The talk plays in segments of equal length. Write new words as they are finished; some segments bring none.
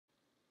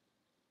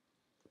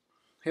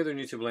Hey there,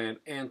 YouTube land.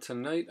 And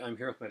tonight I'm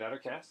here with my daughter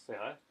Cass. Say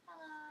hi.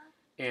 Hello.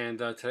 And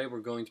today we're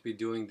going to be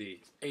doing the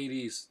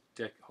 80s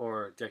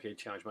horror decade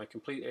challenge, my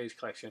complete 80s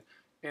collection.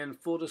 And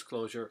full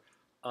disclosure,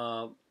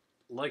 uh,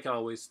 like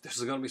always, there's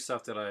going to be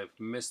stuff that I've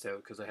missed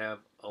out because I have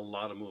a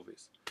lot of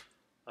movies.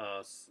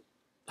 Uh,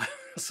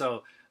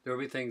 so there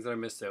will be things that I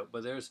missed out,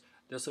 but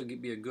this will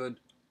be a good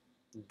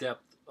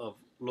depth of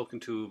look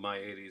into my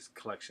 80s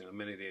collection of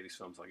many of the 80s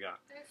films I got.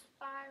 There's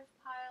 5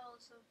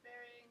 piles of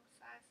varying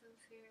sizes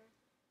here.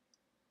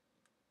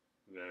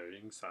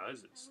 Varying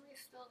sizes. And we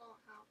still don't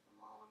have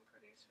them all, I'm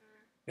pretty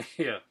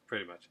sure. Yeah,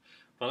 pretty much.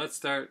 But let's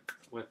start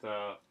with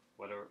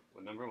what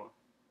number one?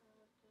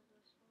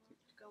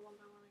 Go one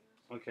by one,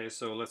 I guess. Okay,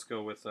 so let's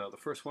go with the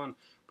first one.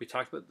 We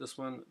talked about this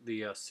one,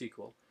 the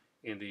sequel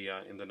in the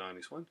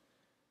 '90s one,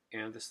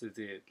 and this is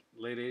the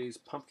late '80s.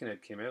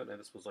 Pumpkinhead came out, and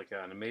this was like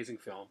an amazing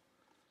film.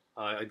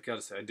 I got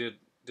to say, I did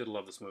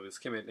love this movie. This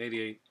came out in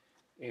 '88,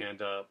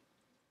 and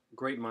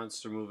great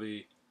monster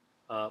movie.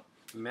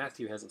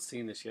 Matthew hasn't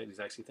seen this yet. He's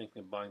actually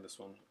thinking of buying this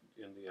one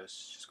in the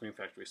Screen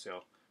Factory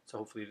sale. So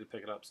hopefully he did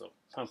pick it up. So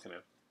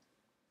Pumpkinhead,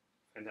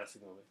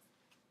 fantastic movie.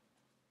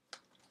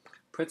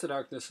 Prince of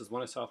Darkness is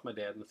one I saw with my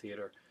dad in the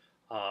theater.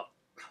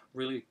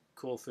 Really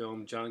cool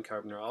film. John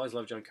Carpenter. I always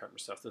love John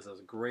Carpenter stuff. This has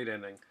a great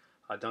ending.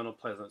 Donald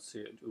Pleasance,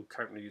 who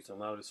Carpenter used in a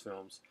lot of his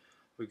films.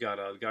 We got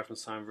the guy from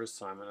Simon vs.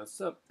 Simon.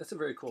 That's a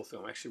very cool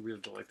film. I actually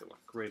really do like that one.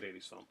 Great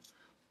 80s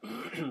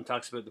film.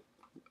 Talks about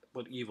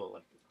what evil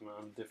like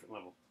on a different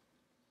level.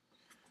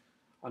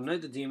 Night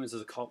of the Demons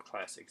is a cult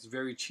classic. It's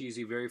very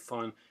cheesy, very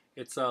fun.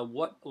 It's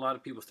what a lot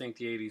of people think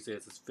the 80s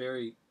is. It's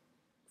very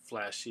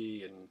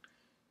flashy and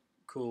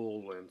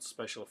cool and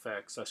special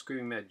effects.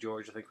 Screaming Mad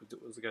George, I think,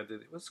 was the guy that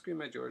did it. Was Screaming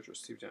Mad George or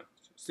Steve Johnson?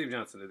 Steve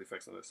Johnson did the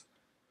effects on this.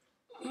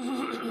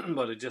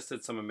 But it just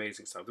did some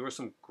amazing stuff. There were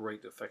some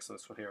great effects on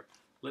this one here.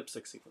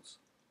 Lipstick sequence.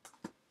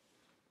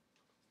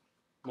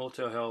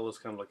 Motel Hell was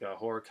kind of like a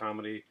horror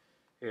comedy.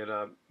 It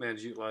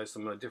managed to utilize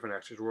some different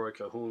actors. Roy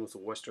Calhoun was a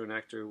Western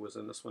actor who was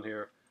in this one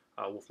here.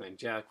 Wolfman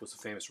Jack was a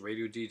famous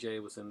radio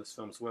DJ, was in this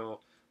film as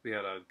well. We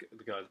had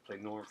the guy that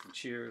played Norm from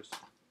Cheers.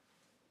 A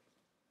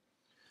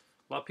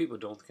lot of people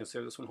don't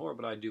consider this one horror,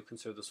 but I do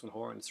consider this one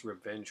horror, and it's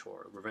revenge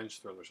horror.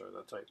 Revenge thrillers are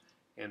that type.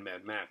 And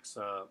Mad Max.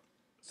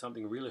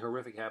 Something really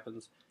horrific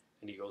happens,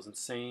 and he goes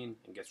insane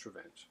and gets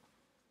revenge.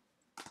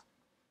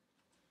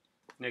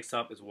 Next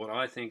up is what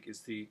I think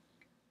is the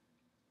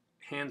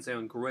hands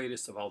down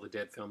greatest of all the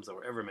Dead films that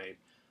were ever made.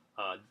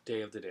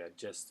 Day of the Dead.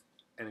 Just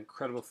an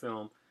incredible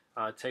film.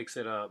 Takes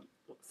it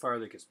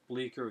farther. It gets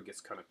bleaker. It gets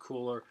kind of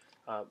cooler.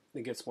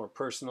 It gets more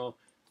personal.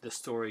 The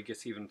story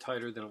gets even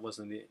tighter than it was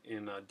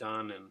in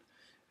Dawn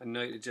and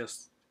Night. It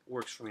just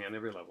works for me on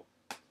every level.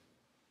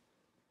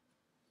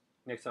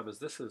 Next up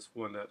this is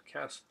one that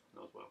Cass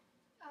knows well.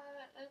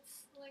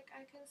 It's like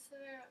I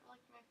consider it like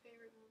my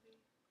favorite movie.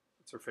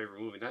 It's her favorite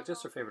movie, not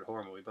just her favorite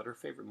horror movie, but her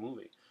favorite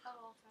movie. Of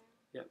all time.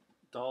 Yeah,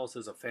 Dolls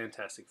is a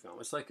fantastic film.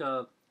 It's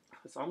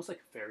almost like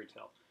a fairy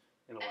tale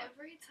in a way.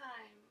 Every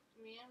time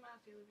me and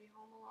Matthew would be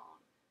home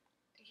alone,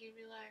 he'd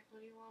be like,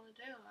 "What do you want to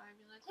do?" I'd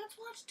be like, "Let's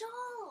watch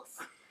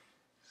Dolls."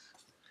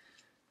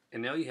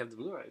 And now you have the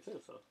Blu-ray too,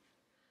 so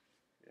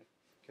yeah.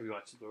 Have you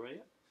watched the Blu-ray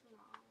yet? No.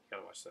 You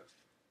gotta watch that.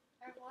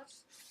 I've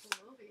watched the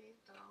movie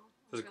though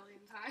a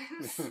billion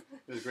times.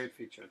 There's a great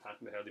feature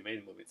talking about how they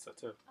made the movie and stuff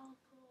too. Oh,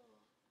 cool.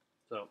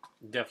 So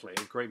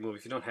definitely a great movie.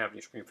 If you don't have it in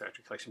your Screen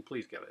Factory collection,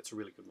 please get it. It's a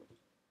really good movie.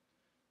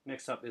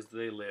 Next up is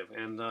They Live,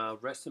 and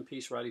rest in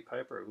peace, Roddy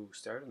Piper, who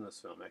starred in this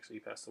film. Actually, he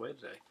passed away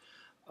today.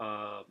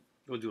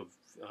 We'll do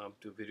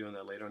a video on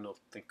that later. I know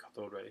Think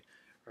Cutthroat Ray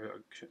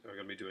are going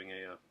to be doing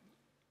a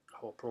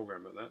whole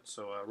program of that.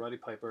 So Roddy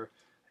Piper,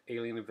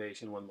 Alien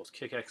Invasion, one of the most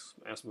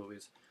kick-ass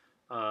movies.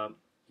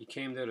 He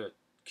came there to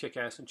kick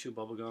ass and chew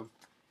bubblegum,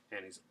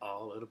 and he's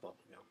all out of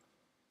bubblegum.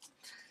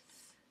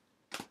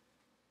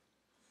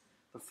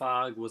 The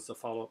Fog was the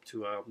follow-up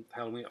to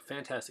Halloween, a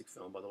fantastic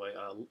film, by the way.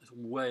 It's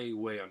way,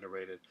 way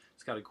underrated.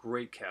 It's got a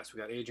great cast. We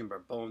got Adrian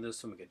Barbeau in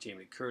this one. We got Jamie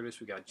Lee Curtis.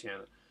 We got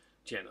Janet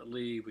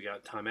Leigh. We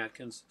got Tom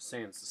Atkins.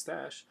 Sans the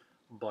stash,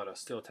 but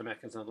still Tom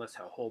Atkins nonetheless.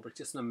 Hal Holbrook.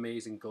 Just an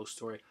amazing ghost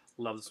story.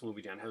 Love this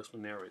movie. Dan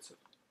Houseman narrates it.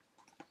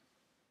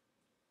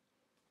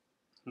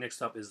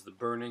 Next up is The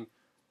Burning.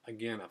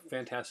 Again, a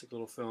fantastic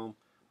little film.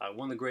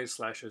 One of the greatest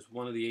slashers.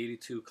 One of the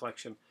 82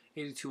 collection.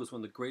 82 was one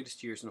of the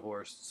greatest years in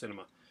horror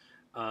cinema.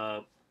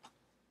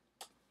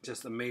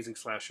 Just amazing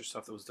slasher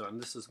stuff that was done.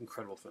 This is an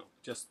incredible film.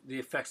 Just the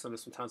effects on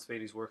this from Tom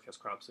Spade's work as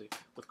Cropsey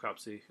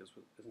is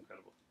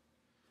incredible.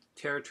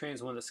 Terror Train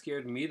is one that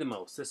scared me the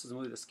most. This is a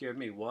movie that scared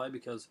me. Why?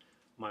 Because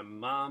my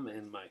mom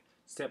and my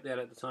stepdad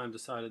at the time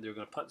decided they were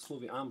going to put this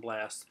movie on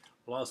blast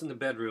while I was in the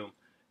bedroom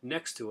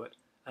next to it,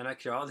 and I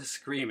could hear all this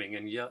screaming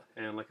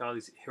and like all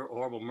these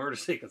horrible murder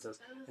sequences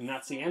and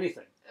not see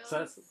anything. So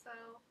that's so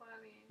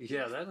funny.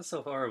 Yeah, that is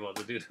so horrible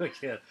to do to a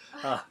kid.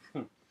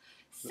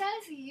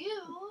 Says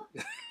you.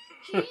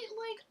 He,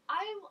 like,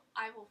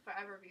 I will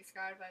forever be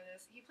scarred by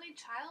this. He played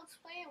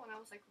Child's Play when I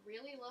was, like,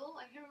 really little,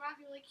 and him and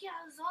Matthew were like, yeah,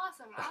 this is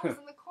awesome. I was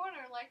in the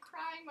corner, like,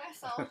 crying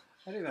myself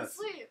I think to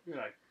sleep. You're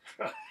like,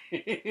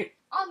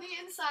 On on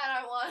the inside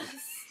I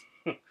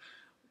was.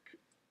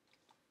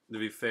 To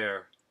be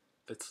fair,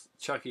 it's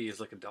Chucky is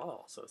like a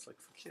doll, so it's like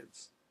for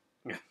kids.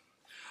 Yeah.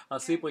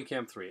 Sleepaway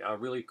Camp 3, a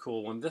really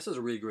cool one. This is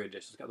a really great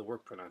edition. It's got the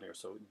work print on here,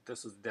 so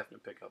this is a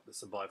definite pickup. This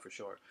is a buy for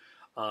sure.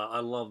 I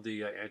love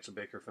the Angela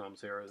Baker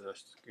films here.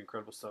 That's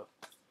incredible stuff.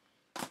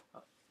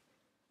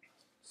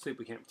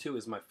 Sleepaway Camp 2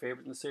 is my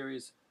favorite in the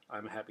series.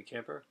 I'm a happy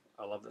camper.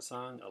 I love the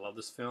song. I love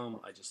this film.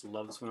 I just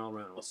love this one all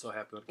around. I was so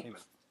happy when it came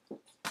out.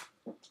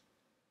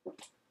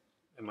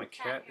 And my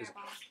cat is...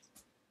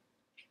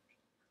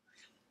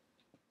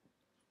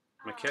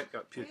 My cat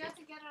got puking. We got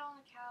to get it on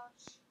the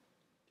couch.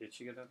 Did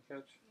she get on the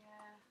couch?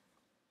 Yeah.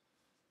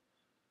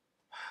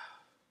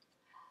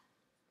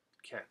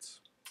 Cats.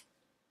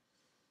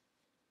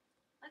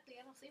 Luckily,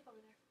 I don't sleep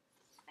over there.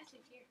 I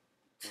sleep here.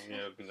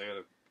 Yeah, because I got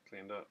it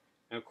cleaned up.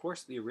 And of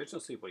course, the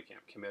original Sleepaway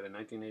Camp came out in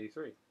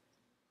 1983.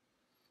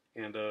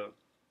 And,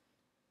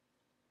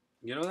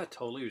 you know, that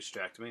totally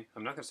distracted me.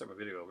 I'm not going to start my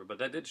video over, but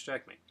that did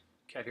distract me.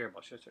 Cat hair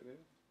ball. Should I start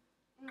video?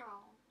 No.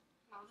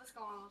 No, just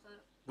go on with it.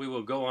 We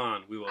will go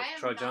on. We will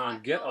trudge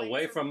on. Get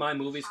away from my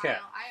movies, pile.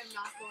 Cat. I am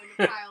not going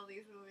to pile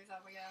these movies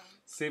up again.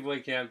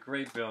 Sleepaway Camp,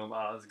 great film.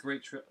 It's a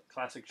great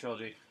classic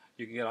trilogy.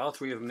 You can get all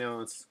three of them now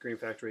on Screen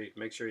Factory.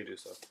 Make sure you do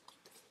so.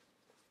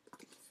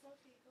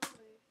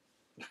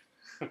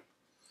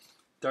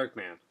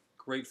 Darkman,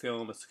 great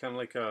film. It's kind of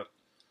like a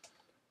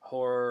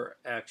horror,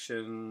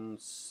 action,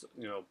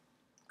 you know,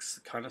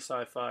 kind of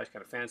sci-fi,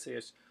 kind of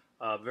fancy-ish.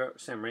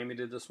 Sam Raimi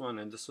did this one,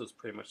 and this was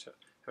pretty much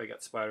how he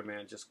got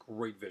Spider-Man. Just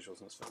great visuals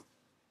in this film.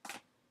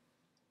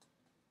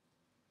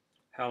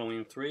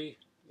 Halloween 3,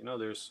 you know,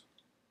 there's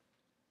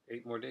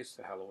 8 more days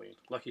to Halloween.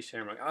 Lucky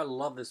Shamrock. I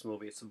love this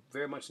movie. It's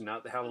very much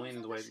not the Halloween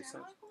in the way it makes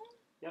sense.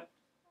 Yep.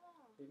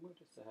 8 more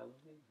days to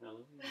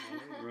Halloween.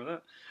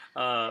 Remember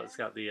that? It's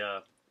got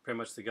the, pretty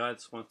much the guy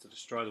that wants to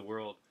destroy the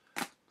world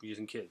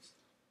using kids.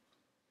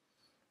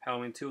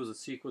 Halloween 2 is a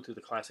sequel to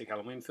the classic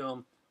Halloween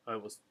film.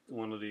 It was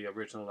one of the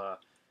original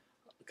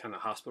kind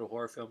of hospital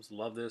horror films.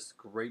 Love this.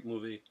 Great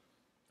movie.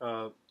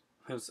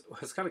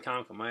 It's kind of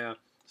comical. My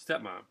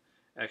stepmom,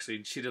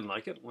 actually, she didn't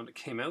like it when it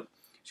came out.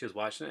 She was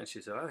watching it and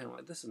she said, I don't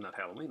like this. Is not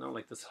Halloween. I don't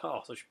like this at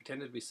all. So she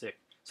pretended to be sick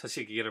so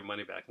she could get her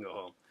money back and go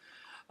home.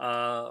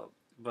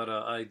 But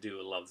I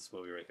do love this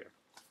movie right here.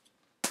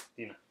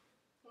 Dina.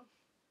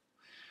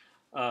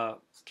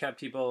 Cat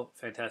People,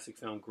 fantastic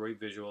film, great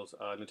visuals.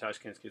 Natasha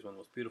Kinski is one of the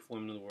most beautiful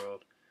women in the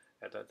world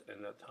at that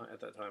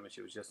time, and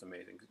she was just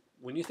amazing.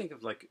 When you think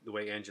of like the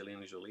way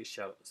Angelina Jolie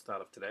shot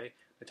of today,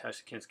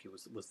 Natasha Kinski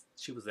was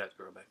that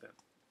girl back then.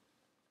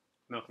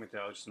 Malcolm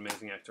McDowell, just an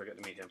amazing actor. I got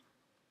to meet him.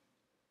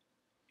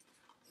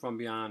 From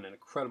Beyond, an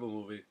incredible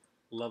movie.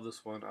 Love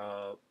this one.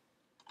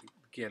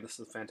 Again, this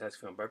is a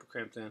fantastic film. Barbara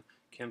Crampton,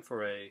 Ken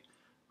Foray.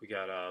 We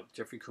got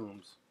Jeffrey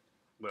Combs.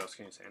 What else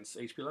can you say? And it's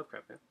H.P.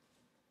 Lovecraft, man.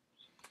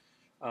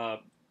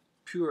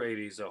 Pure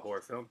 80s horror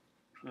film,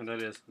 and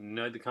that is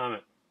Night the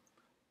Comet.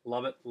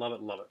 Love it, love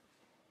it, love it.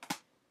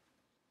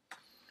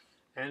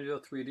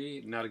 Amityville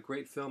 3D, not a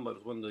great film, but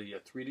it's one of the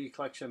 3D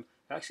collection.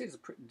 Actually, it's a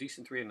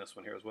decent 3 in this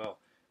one here as well.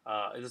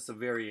 It's a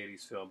very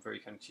 80s film, very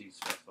kind of cheesy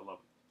stuff. I love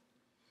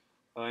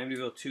it.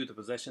 Amityville 2, The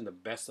Possession, the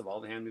best of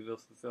all the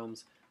Amityville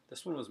films.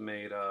 This one was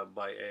made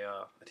by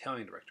a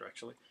Italian director,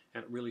 actually,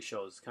 and it really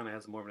shows. It kind of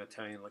has more of an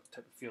Italian like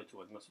type of feel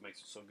to it, and that's what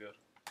makes it so good.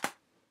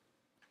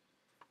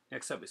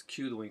 Next up is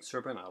Q, the Winged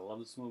Serpent. I love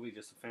this movie,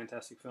 just a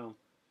fantastic film.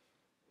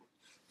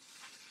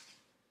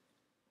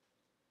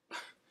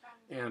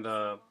 And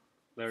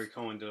Larry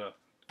Cohen did a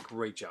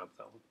great job with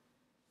that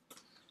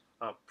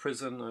one.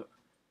 Prison,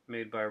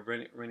 made by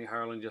Rennie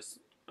Harlin. Just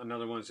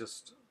another one.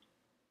 Just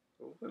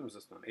when was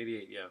this one?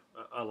 88. Yeah,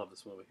 I love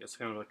this movie. It's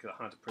kind of like a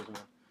haunted prison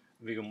one.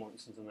 Viggo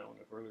Mortensen's in that one.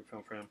 A early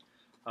film for him.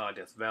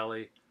 Death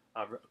Valley,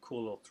 a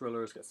cool little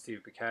thriller. It's got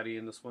Steve Piccati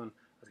in this one.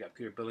 It's got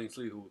Peter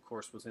Billingsley, who of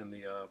course was in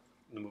the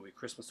movie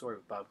Christmas Story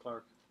with Bob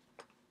Clark.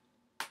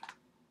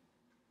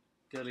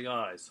 Deadly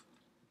Eyes.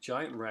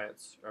 Giant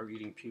rats are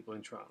eating people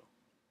in Toronto.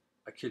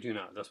 I kid you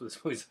not. That's what this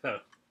movie's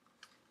about.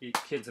 Eat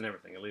kids and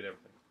everything. They'll eat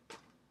everything.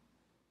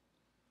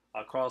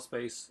 Crawl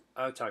Space.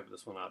 I typed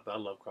this one out, but I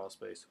love Crawl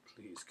Space.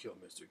 Please kill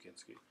Mr.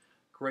 Kinski.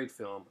 Great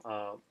film.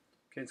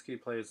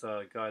 Kinski plays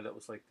a guy that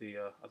was like the,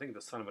 I think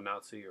the son of a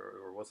Nazi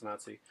or was a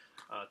Nazi.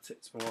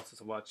 It's been a while since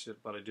I watched it,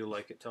 but I do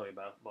like it. Tell you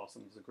about it.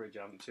 Boston does a great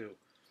job in it too.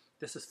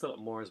 This is Philip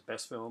Moore's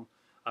best film.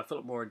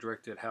 Philip Moore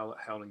directed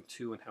Howling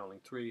 2 and Howling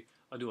 3.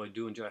 I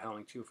do enjoy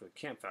Howling 2 for the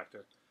camp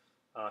factor.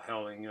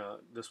 Howling,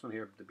 this one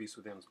here, The Beast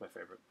Within, is my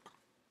favorite.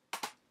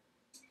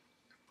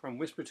 From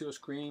Whisper to a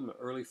Scream, an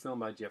early film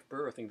by Jeff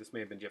Burr. I think this may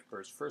have been Jeff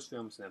Burr's first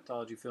film. It's an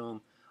anthology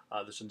film.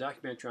 There's a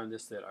documentary on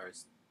this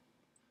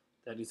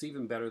that is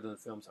even better than the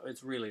film.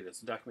 It's really this.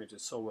 The documentary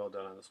is so well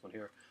done on this one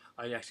here.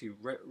 I actually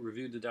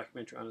reviewed the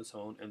documentary on its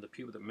own, and the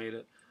people that made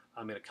it,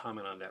 I made a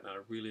comment on that, and I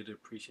really did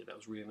appreciate that. It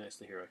was really nice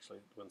to hear, actually,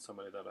 when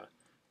somebody that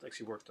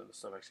actually worked on this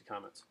stuff actually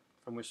comments.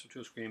 From Whisper to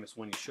a Scream, it's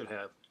one you should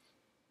have.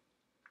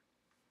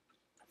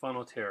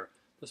 Final Terror.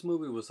 This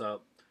movie was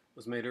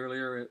made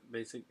earlier,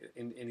 basically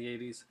in the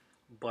 80s,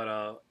 but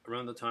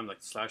around the time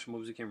like the slasher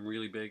movies became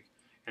really big,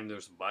 and they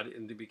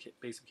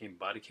basically became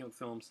body count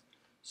films.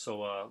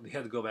 So they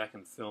had to go back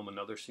and film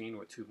another scene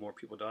where 2 more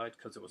people died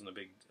because there wasn't a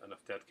big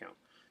enough death count.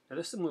 Now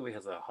this movie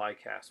has a high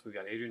cast. We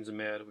got Adrian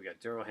Zmed, we got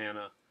Daryl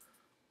Hannah,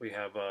 we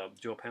have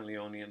Joe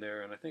Pantoliano in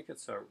there, and I think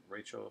it's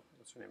Rachel.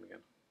 What's her name again?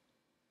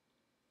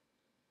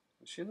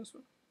 Is she in this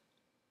one?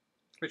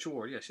 Rachel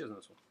Ward. Yeah, she's in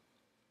this one.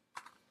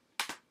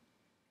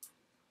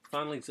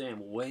 Final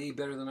Exam, way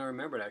better than I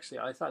remembered. Actually,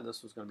 I thought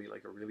this was going to be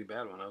like a really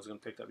bad one. I was going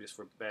to pick it up just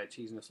for bad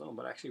cheesiness alone,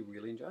 but I actually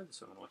really enjoyed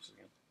this one. I watched it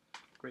again.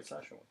 Great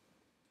slasher one.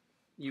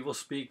 You Will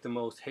Speak, the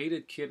most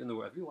hated kid in the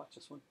world. Have you watched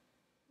this one?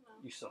 No.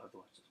 You still have to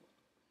watch this one.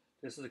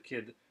 This is a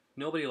kid.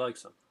 Nobody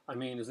likes him. I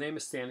mean, his name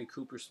is Stanley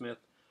Cooper Smith.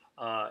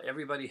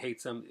 Everybody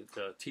hates him.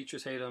 The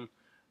teachers hate him.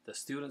 The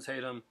students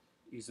hate him.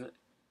 He's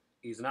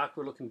an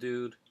awkward-looking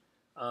dude,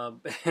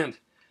 and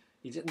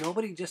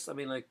nobody just. I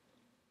mean, like,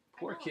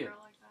 poor kid. I know a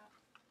girl like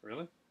that.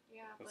 Really?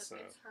 Yeah, but it's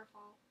her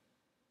fault.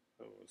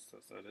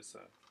 Oh, that is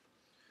sad.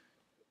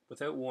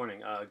 Without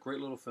Warning,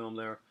 great little film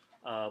there.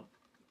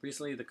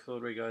 Recently, the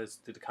Code Ray guys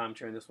did the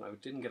commentary on this one. I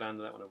didn't get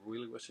onto that one. I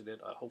really wish I did.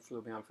 Hopefully,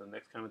 we'll be on for the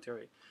next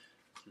commentary.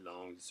 As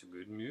long as it's a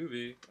good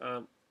movie.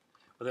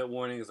 Without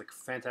Warning is like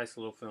a fantastic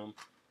little film.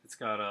 It's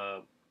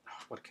got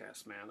what a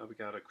cast, man. We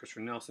got Christopher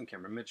Nelson,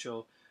 Cameron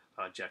Mitchell,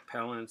 Jack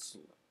Palance,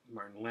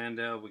 Martin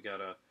Landau. We got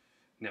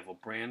Neville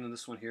Brand in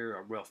this one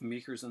here. Ralph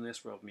Meeker's in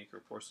this. Ralph Meeker,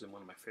 of course, is in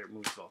one of my favorite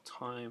movies of all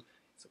time.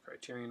 It's a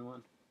Criterion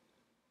one.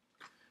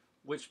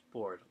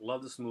 Witchboard.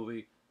 Love this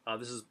movie.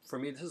 For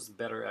me, this is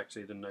better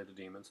actually than Night of the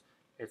Demons.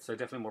 It's a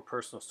definitely more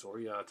personal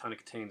story. Tawny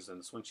Kitaen is in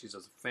this one. She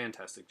does a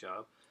fantastic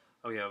job.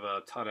 We have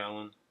Todd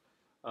Allen.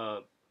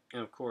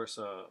 And of course,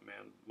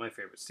 man, my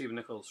favorite, Stephen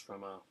Nichols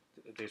from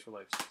Days for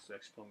Life. It's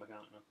actually pulling back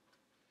out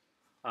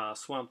now.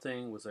 Swamp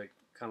Thing was like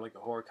kind of like a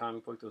horror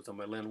comic book that was done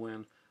by Len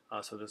Wein.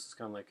 So this is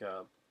kind of like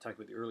talking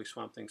about the early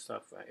Swamp Thing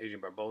stuff. Adrian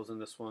Barbeau's in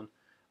this one.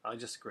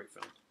 Just a great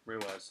film. Ray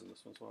Wise in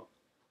this one as well.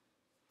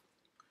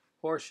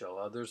 Horror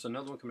Show. There's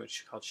another one coming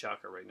out called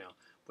Shocker right now,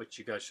 which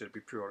you guys should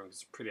be pre-ordering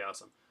because it's pretty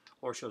awesome.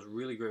 Horror Show is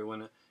really great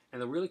one.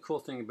 And the really cool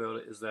thing about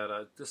it is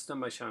that this is done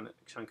by Sean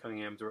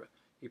Cunningham.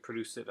 He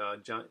produced it.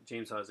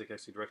 James Isaac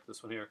actually directed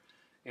this one here.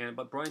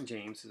 But Brian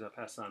James, who's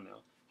passed on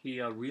now,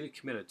 he really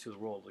committed to the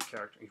role of the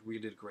character. He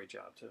really did a great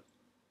job, too.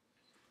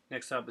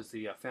 Next up is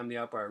the Family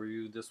Opera. I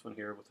reviewed this one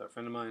here with a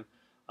friend of mine.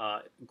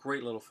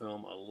 Great little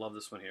film. I love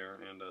this one here.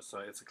 And so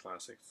it's a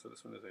classic. So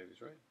this one is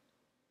 80s, right?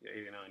 Yeah,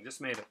 89. Just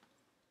made it.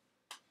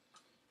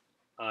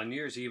 New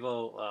Year's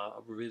Evil,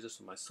 I'll review this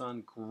with my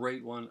son.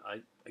 Great one.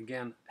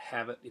 Again,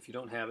 have it. If you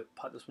don't have it,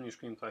 put this one in your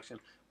Scream collection.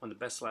 One of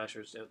the best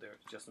slashers out there.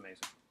 Just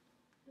amazing.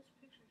 This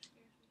picture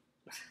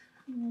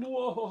scares me.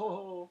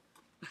 Whoa!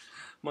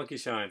 Monkey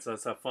Shines.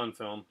 That's a fun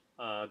film.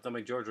 Done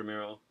by George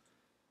Romero.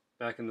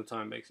 Back in the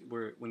time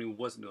when he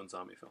wasn't doing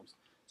zombie films.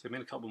 So he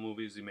made a couple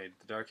movies. He made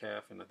The Dark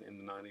Half in the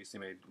 90s. He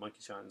made Monkey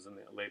Shines in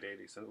the late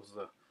 80s. And it was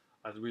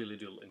I really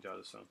do enjoy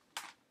this film.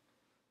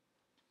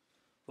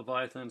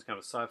 Leviathan's kind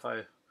of a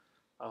sci-fi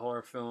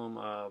horror film.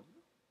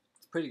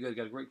 It's pretty good.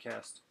 Got a great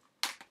cast.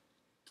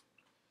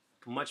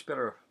 Much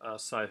better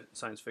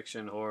science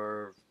fiction,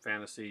 horror,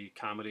 fantasy,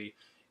 comedy.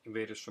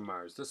 Invaders from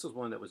Mars. This is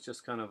one that was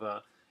just kind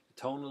of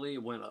tonally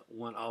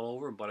went all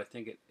over, but I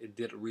think it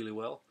did it really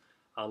well.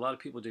 A lot of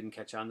people didn't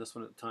catch on this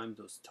one at the time.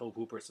 It was Tobe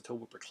Hooper. It's a Tobe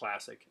Hooper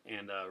classic,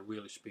 and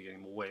really should be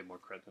getting way more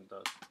credit than it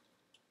does.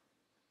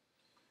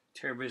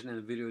 Terrorvision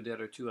and Video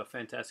Dead are two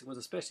fantastic ones,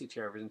 especially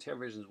Terrorvision.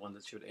 Terrorvision is one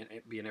that should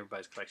be in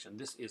everybody's collection.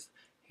 This is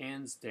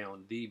hands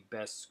down the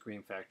best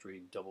Scream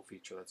Factory double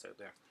feature that's out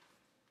there.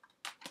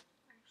 I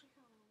actually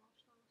kind of want to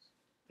watch those.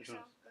 Which Sounds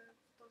ones? good.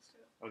 Those two.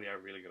 Oh, they are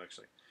really good,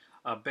 actually.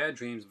 Bad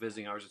Dreams,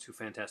 Visiting Hours are two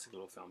fantastic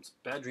little films.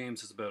 Bad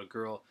Dreams is about a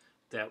girl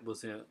that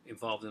was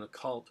involved in a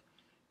cult,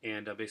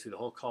 and basically the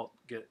whole cult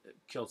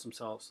kills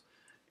themselves,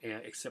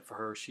 except for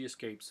her. She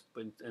escapes,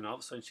 and all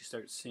of a sudden she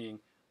starts seeing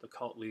the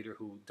cult leader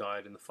who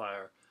died in the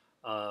fire,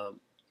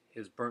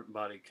 his burnt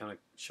body kind of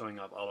showing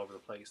up all over the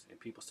place, and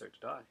people start to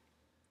die.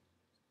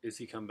 Is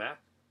he come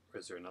back,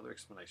 or is there another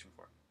explanation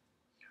for it?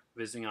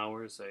 Visiting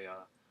Hours, a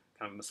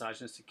kind of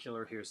misogynistic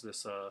killer. Here's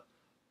this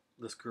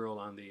girl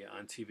on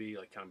TV,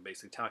 like kind of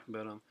basically talking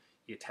about him.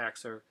 He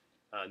attacks her.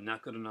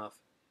 Not good enough.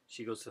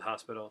 She goes to the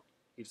hospital.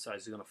 He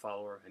decides he's going to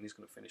follow her, and he's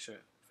going to finish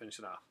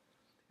it off.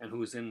 And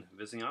who's in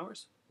Visiting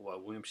Hours?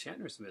 Well, William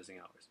Shatner's in Visiting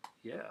Hours.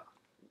 Yeah,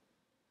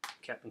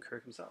 Captain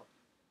Kirk himself.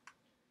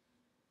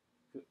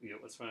 Yeah,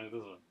 what's wrong with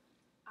this one?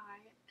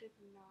 I could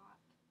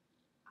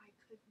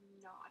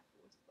not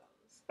with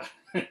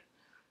those.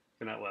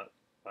 Could not what?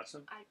 Watch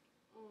them?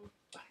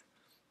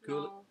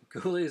 No.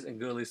 Ghoulies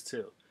and Ghoulies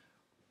 2.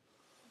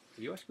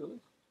 Did you watch Ghoulies?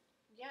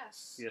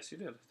 Yes. Yes, you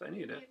did. I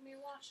knew you did. Made me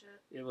watch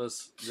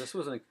it. This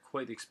was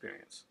quite the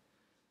experience.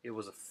 It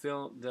was a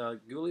film. The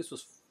Ghoulies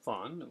was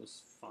fun. It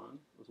was fun.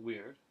 It was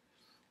weird.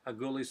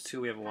 Ghoulies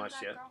 2 we haven't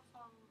watched yet. Girl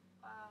from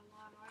Law and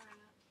Order in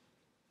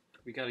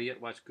it. We gotta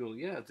yet watch Ghoulies.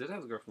 Yeah, it did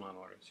have the girl from Law and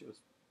Order. She was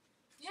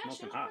Yeah, she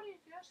smoking was hot. pretty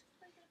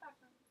good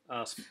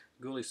background.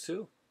 Ghoulies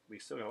 2. We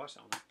still gotta watch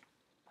that one.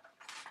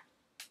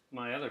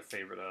 My other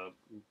favorite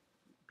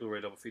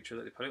Blu-ray double feature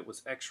that they put out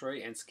was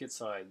X-Ray and Skid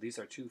Side. These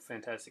are two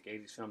fantastic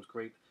 80s films,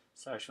 great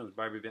slash films.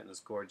 Barry Benton is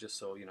gorgeous,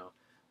 so you know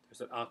there's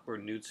that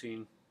awkward nude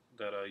scene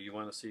that you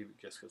want to see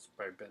just because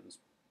Barry Benton's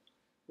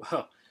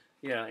well,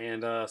 yeah,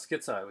 and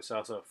Skid Side, which is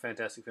also a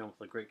fantastic film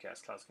with a great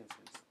cast, Klaus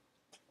Kinski.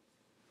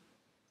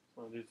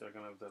 Well, these are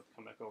gonna have to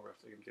come back over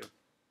after they do.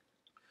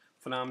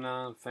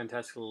 Phenomenon,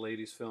 fantastic little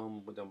ladies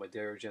film done by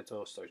Dario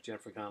Argento, stars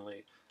Jennifer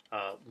Connelly.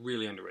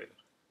 Really underrated.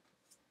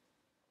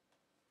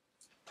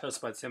 House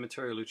by the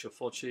Cemetery, Lucio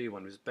Fulci,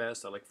 one of his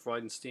best. I like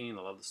Freudenstein.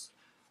 I love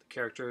the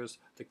characters.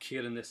 The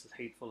kid in this is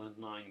hateful and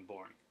annoying and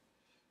boring.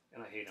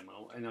 And I hate him.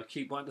 And I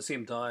keep wanting to see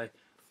him die,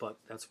 but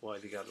that's why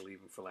they got to leave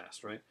him for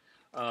last, right?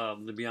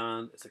 The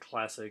Beyond, it's a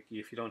classic.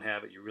 If you don't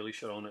have it, you really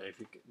should own it. If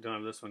you don't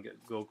have this one,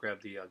 go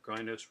grab the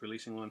Grindhouse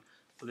releasing one.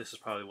 But this is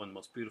probably one of the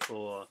most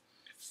beautiful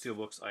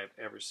steelbooks I've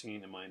ever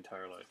seen in my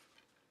entire life.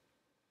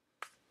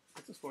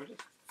 This is gorgeous.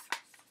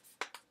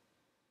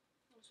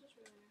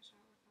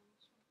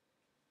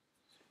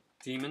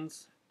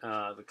 Demons,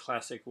 the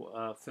classic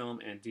film,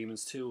 and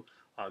Demons 2.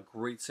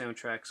 Great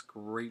soundtracks,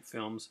 great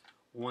films.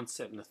 One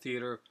set in a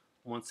theater,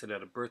 one set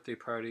at a birthday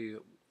party.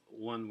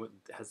 One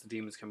has the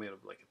demons coming out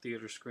of like a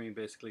theater screen,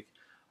 basically.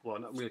 Well,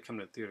 not really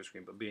coming out of a theater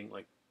screen, but being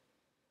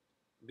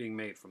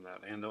made from that.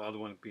 And the other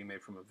one being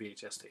made from a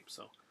VHS tape.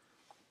 So,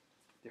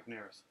 different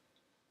eras.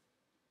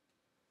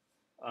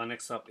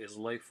 Next up is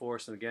Life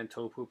Force, and again,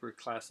 Tobe Hooper,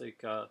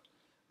 classic.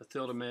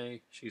 Mathilda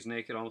May, she's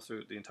naked almost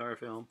through the entire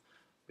film.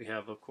 We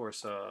have, of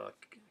course,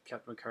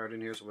 Captain Picard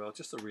in here as well. It's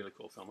just a really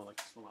cool film. I like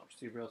this film.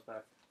 Steve Rail's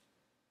back.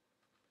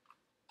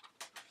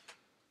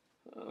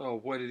 Oh,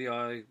 White of the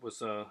Eye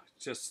was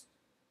just...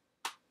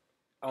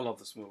 I love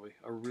this movie.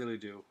 I really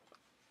do.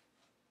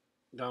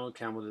 Donald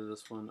Campbell did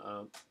this one.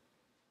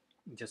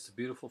 Just a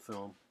beautiful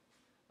film.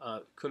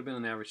 Could have been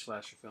an average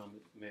slasher film.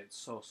 It made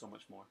so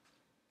much more.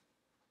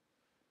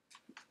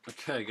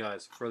 Okay,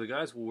 guys. For the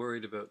guys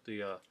worried about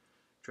the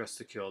Dress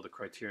to Kill, the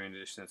Criterion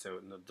edition that's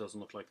out, and it doesn't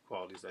look like the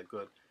quality is that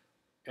good,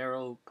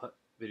 Arrow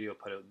Video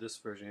put out this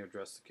version here,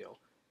 Dress to Kill.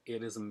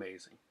 It is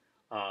amazing.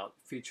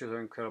 Features are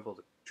incredible.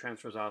 The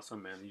transfer is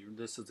awesome, and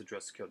this is the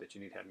Dress to Kill that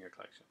you need to have in your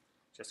collection.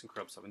 Just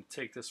incredible stuff. And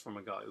take this from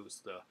a guy who's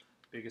the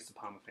biggest De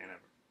Palma fan ever.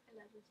 I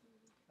love this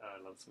movie.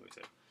 I love this movie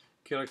too.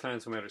 Killer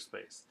Clowns from Outer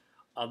Space.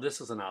 This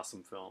is an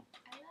awesome film.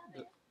 I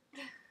love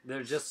it.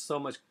 There's just so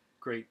much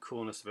great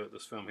coolness about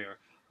this film here.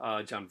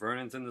 John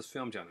Vernon's in this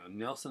film. John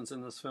Nelson's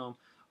in this film.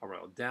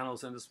 Aurel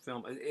Dano's in this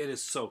film. It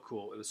is so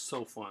cool. It is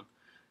so fun.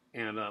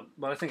 And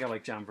but I think I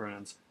like John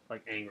Vernon's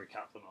like angry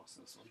cop the most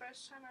in this one.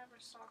 First time I ever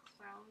saw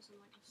clowns in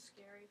like a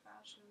scary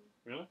fashion.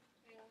 Really?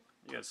 Yeah.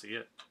 You gotta see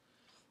it.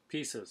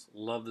 Pieces.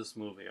 Love this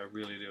movie. I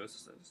really do. This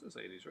is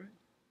 80s, right?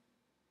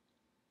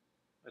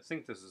 I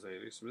think this is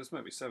 80s. This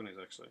might be 70s,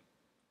 actually.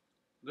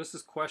 This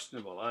is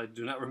questionable. I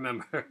do not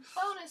remember.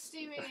 Bonus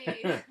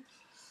DVD!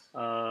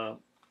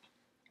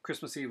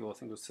 Christmas Evil, I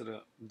think, was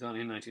done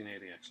in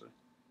 1980, actually.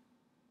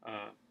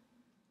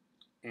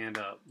 And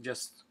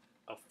just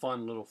a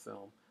fun little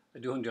film. I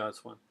do enjoy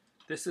this one.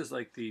 This is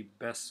like the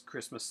best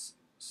Christmas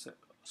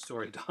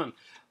story done.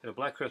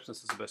 Black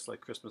Christmas is the best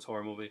like Christmas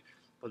horror movie,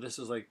 but this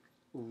is like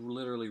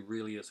literally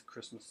really is a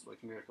Christmas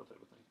like miracle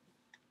type of thing.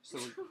 So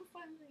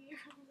Finally, you're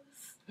on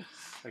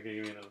this. okay,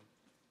 give me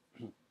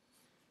another.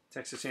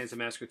 Texas Chainsaw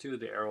Massacre 2,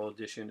 the Arrow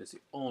edition, is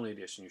the only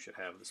edition you should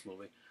have of this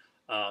movie.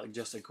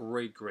 Just a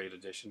great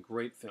edition,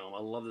 great film. I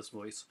love this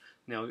movie.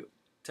 Now,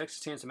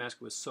 Texas Chainsaw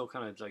Massacre was so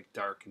kind of like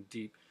dark and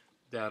deep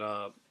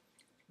that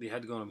they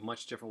had to go in a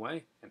much different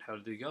way. And how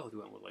did they go? They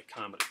went with like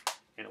comedy,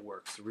 and it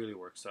works. It really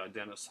works.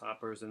 Dennis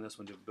Hopper's in this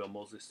one. Bill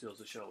Moseley steals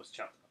the show. Was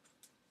chopped up.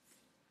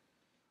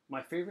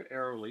 My favorite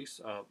Arrow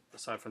release,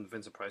 aside from the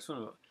Vincent Price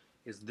one,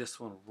 is this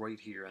one right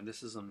here, and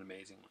this is an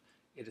amazing one.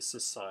 It is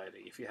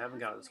Society. If you haven't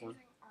got this one,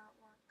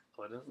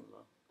 oh, it isn't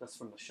though. That's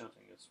from The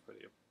Shunting. It's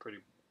pretty.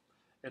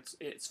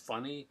 It's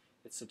funny.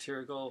 It's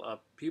satirical. A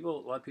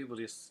lot of people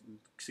just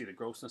see the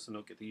grossness and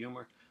don't get the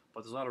humor,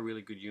 but there's a lot of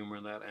really good humor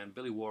in that. And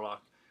Billy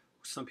Warlock,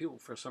 some people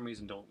for some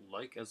reason don't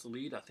like as the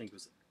lead. I think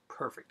was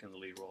perfect in the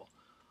lead role,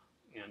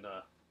 and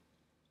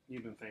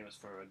you've been famous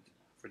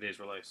for Days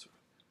of Our Lives.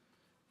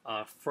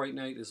 Fright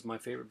Night is my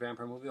favorite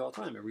vampire movie of all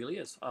time. It really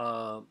is.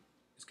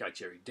 It's got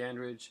Jerry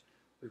Dandridge.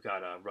 We've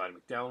got Roddy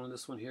McDowall in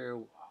this one here.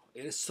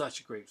 It is such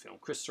a great film.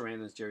 Chris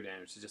Sarandon's Jerry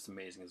Dandridge is just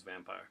amazing as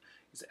vampire.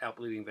 He's an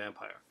outleading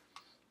vampire.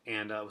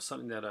 And it was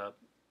something that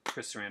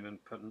Chris Sarandon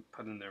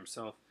put in there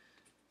himself.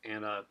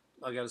 And I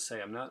got to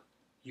say, I don't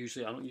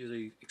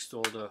usually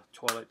extol the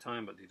Twilight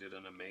Time, but they did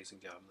an amazing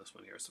job in this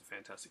one here. It's a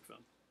fantastic film.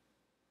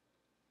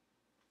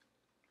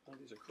 Oh,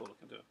 these are cool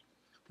looking too.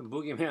 The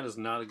Boogeyman is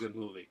not a good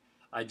movie.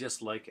 I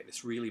just like it.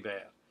 It's really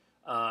bad.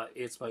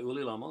 It's by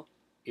Uli Lommel.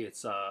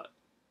 It's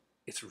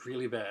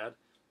really bad,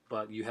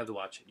 but you have to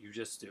watch it. You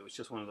just do. It's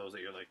just one of those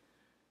that you're like,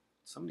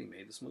 somebody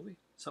made this movie?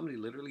 Somebody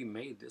literally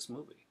made this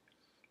movie.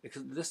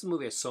 Because this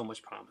movie has so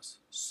much promise.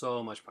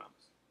 So much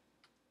promise.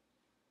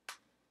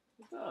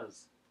 It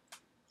does.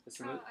 I just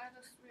realized I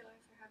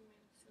haven't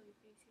made a silly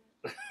face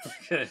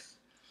yet.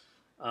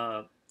 Okay.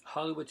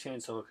 Hollywood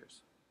Chainsaw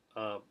Hookers.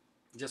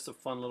 just a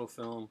fun little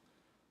film.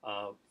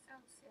 Uh,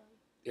 Sounds silly.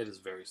 it is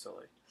very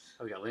silly.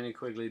 We got Linnea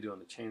Quigley doing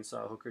the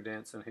chainsaw hooker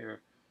dance in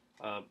here.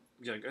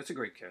 Yeah, it's a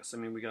great cast. I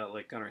mean, we got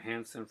like Gunnar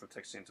Hansen from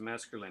Texas Chainsaw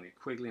Massacre, Linnea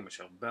Quigley,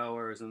 Michelle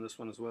Bauer is in this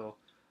one as well.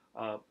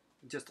 Uh,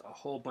 just a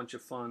whole bunch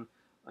of fun.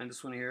 And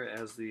this one here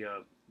has the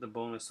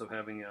bonus of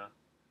having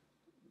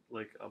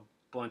like a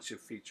bunch of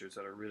features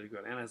that are really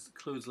good, and it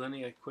includes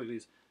Linnea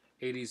Quigley's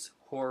 '80s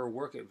horror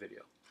workout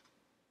video.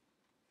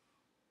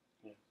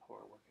 Yeah,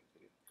 horror workout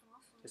video.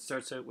 Awesome. It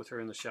starts out with her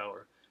in the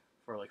shower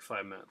for like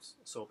 5 minutes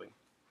soaping.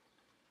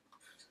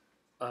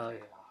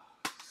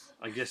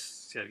 I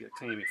guess she had to get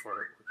clean before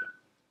her workout.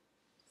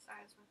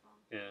 Besides my phone.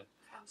 Yeah.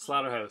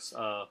 Slaughterhouse.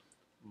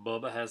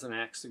 Bubba has an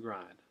axe to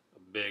grind. A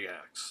big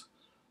axe.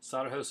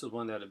 Slaughterhouse was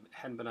one that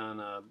hadn't been on,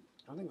 I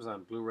don't think it was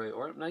on Blu-ray,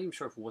 or I'm not even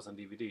sure if it was on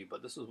DVD,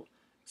 but this is,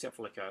 except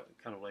for like a,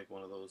 kind of like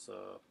one of those,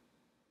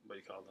 what do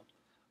you call them?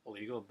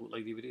 Illegal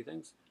bootleg DVD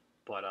things.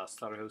 But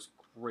Slaughterhouse,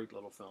 great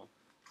little film.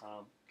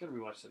 Gotta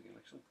rewatch that again,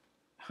 actually.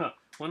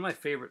 One of my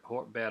favorite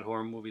bad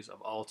horror movies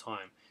of all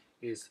time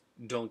is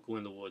Don't Go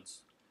in the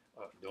Woods.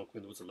 Don't Go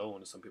in the Woods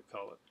Alone, as some people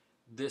call it.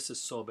 This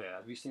is so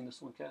bad. Have you seen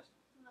this one, Cass?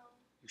 No.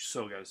 You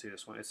so got to see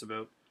this one. It's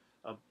about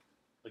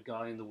a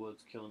guy in the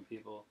woods killing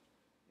people,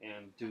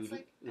 and dude,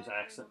 like his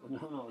accent.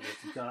 No,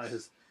 this guy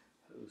whose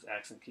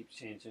accent keeps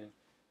changing,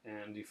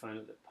 and you find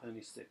out that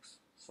penny sticks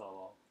solve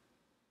all.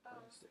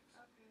 Penny sticks.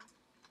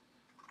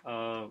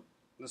 Okay.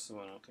 This is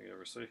one I don't think I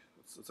ever see.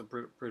 It's a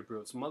pretty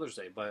brutal. It's Mother's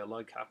Day by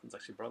Lloyd Kaufman's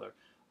actually brother.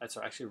 It's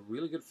actually a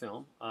really good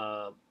film.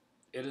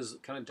 It is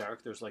kind of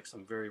dark. There's like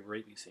some very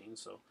rapey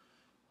scenes, so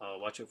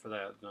watch out for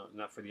that. No,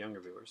 not for the younger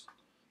viewers.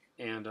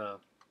 And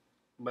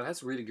but it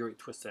has a really great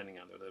twist ending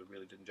on there that I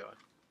really did enjoy.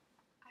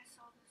 I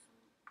saw this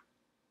one.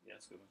 Yeah,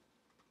 it's a good one.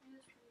 It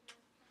was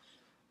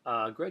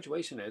pretty good.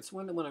 Graduation. It's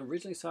one that when I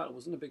originally saw it, I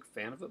wasn't a big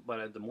fan of it,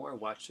 but the more I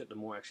watched it, the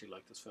more I actually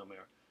liked this film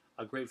here.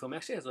 A great film. It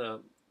actually has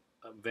a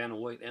Vanna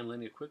White and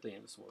Linnea Quigley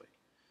in this movie.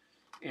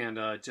 And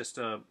just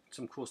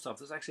some cool stuff.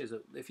 This actually is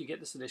if you get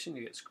this edition,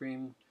 you get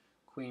Scream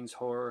Queens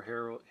Horror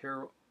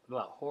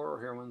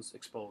Heroines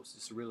Exposed.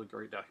 It's a really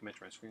great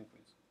documentary on Scream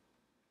Queens.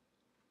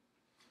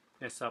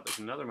 Next up is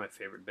another of my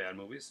favorite bad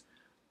movies,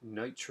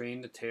 Night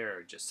Train to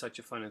Terror. Just such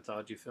a fun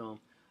anthology film.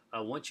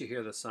 Once you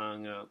hear the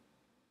song,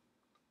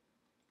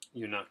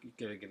 you're not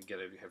going to get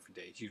out of your head for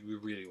days. You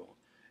really won't.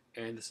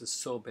 And this is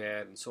so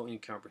bad and so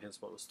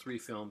incomprehensible. It was 3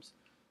 films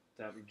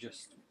that were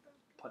just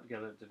put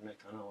together to make.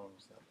 I know what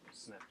was that?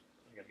 Snap.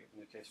 I got to get a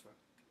new case for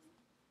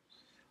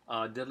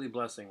it. Deadly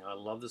Blessing. I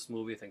love this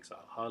movie. I think it's a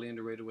highly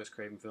underrated Wes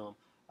Craven film.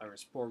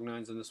 Iris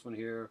Borgnine's in this one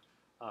here.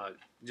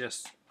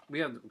 We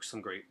have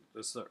some great.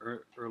 This is the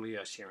early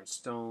Sharon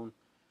Stone.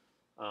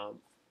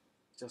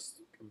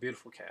 Just a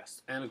beautiful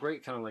cast and a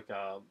great kind of like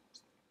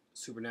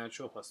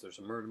supernatural. Plus, there's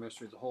a murder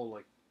mystery. The whole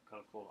like kind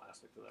of cool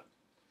aspect of that.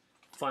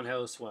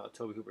 Funhouse. Well,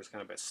 Tobe Hooper's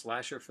kind of a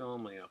slasher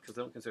film. You know, because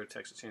I don't consider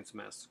Texas Chainsaw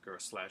Massacre a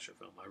slasher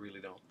film. I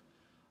really don't.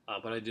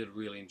 But I did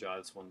really enjoy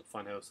this one. The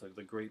Funhouse.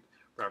 The great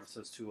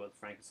references to the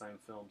Frankenstein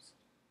films.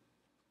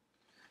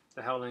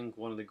 The Howling.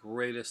 One of the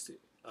greatest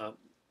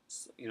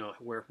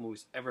werewolf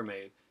movies ever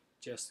made.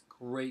 Just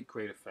great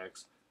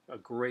effects, a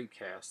great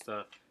cast.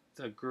 The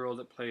girl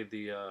that played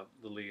the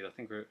lead, I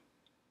think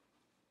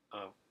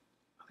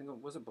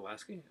was it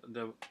Belaski?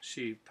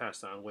 She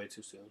passed on way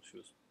too soon. She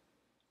was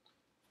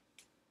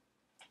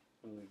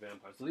one of the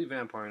vampires. The lead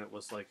vampire in it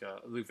was like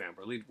lead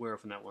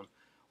werewolf in that one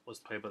was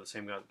played by the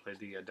same guy that played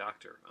the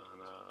Doctor on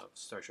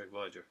Star Trek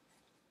Voyager.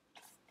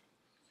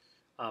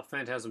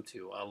 Phantasm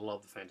 2. I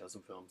love the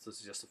Phantasm films. This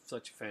is just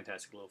such a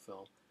fantastic little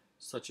film.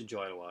 Such a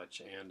joy to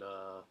watch. And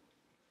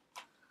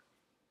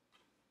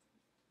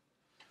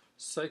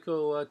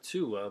Psycho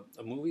 2,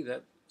 a movie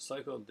that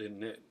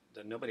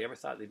that nobody ever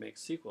thought they'd make a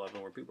sequel of,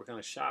 and where people were kind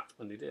of shocked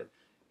when they did.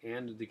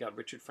 And they got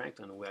Richard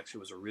Franklin, who actually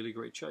was a really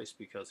great choice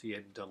because he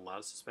had done a lot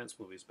of suspense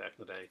movies back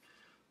in the day.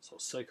 So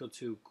Psycho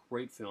 2,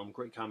 great film,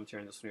 great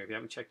commentary on this one here. If you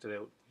haven't checked it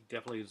out, he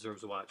definitely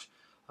deserves a watch.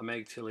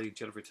 Meg Tilly,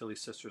 Jennifer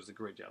Tilly's sister, is a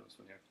great job in this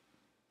one here.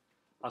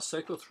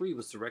 Psycho 3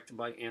 was directed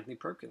by Anthony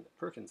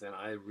Perkins, and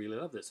I really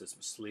love this. It's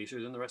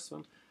sleazier than the rest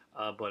of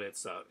them, but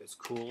it's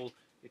cool,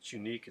 it's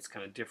unique, it's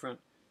kind of different,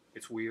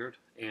 it's weird,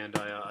 and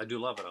I do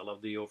love it. I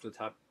love the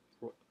over-the-top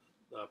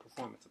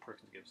performance that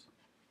Perkins gives.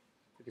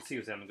 You can see he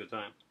was having a good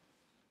time.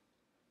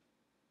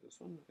 This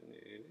one in the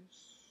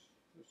 80s.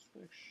 Let's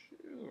make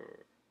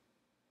sure.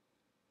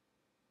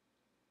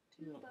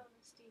 2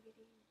 bonus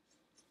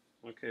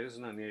DVDs. Okay, this is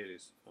not in the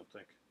 80s, I don't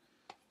think.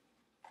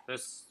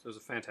 There's a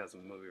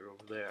Phantasm movie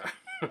over there.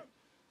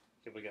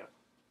 Okay, we got.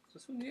 Is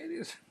this one in the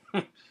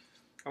 80s?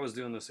 I was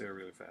doing this here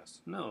really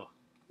fast. No.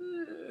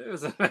 It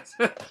was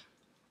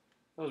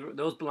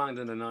those belonged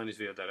in the 90s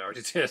video that I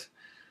already did.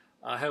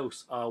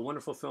 House.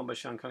 Wonderful film by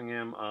Sean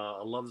Cunningham.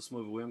 I love this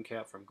movie. William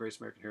Katt from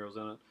Greatest American Heroes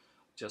in it.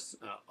 Just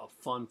a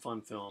fun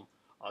film.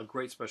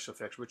 Great special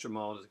effects. Richard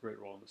Mall does a great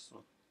role in this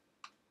one.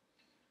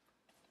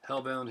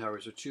 Hellbound, How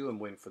Is It You? I'm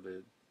waiting for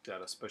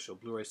that special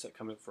Blu-ray set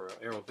coming for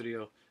Arrow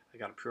Video. I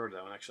got to pre-order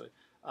that one actually.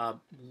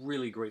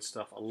 Really great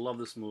stuff. I love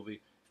this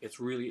movie. It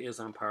really is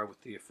on par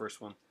with the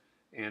first one.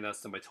 and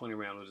that's done by Tony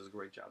Rand, who does a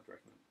great job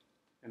directing it.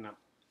 And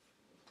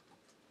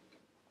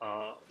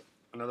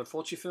another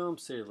Fulci film,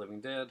 City of the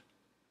Living Dead.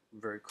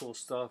 Very cool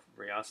stuff,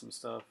 very awesome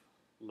stuff.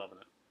 Loving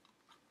it.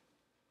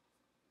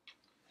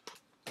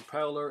 The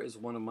Prowler is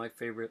one of my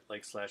favorite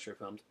slasher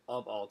films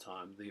of all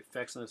time. The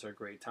effects in this are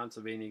great. Tom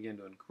Savini again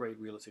doing great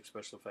realistic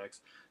special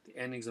effects. The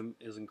ending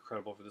is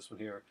incredible for this one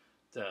here.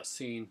 The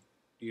scene,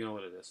 you know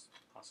what it is.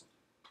 Awesome.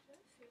 Did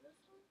I see this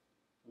one?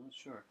 I'm not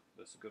sure.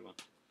 That's a good one.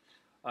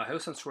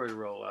 House on Story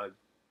Row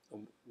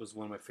was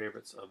one of my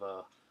favorites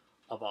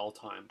of all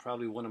time.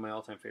 Probably one of my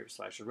all-time favorite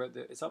slashers. Right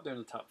there, it's up there in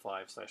the top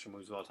 5 slasher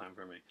movies of all time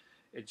for me.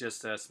 It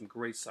just has some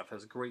great stuff.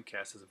 Has a great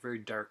cast. Has a very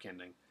dark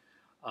ending.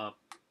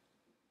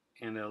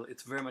 And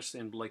it's very much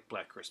in like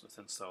Black Christmas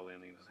and style the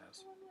ending it has.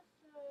 The one with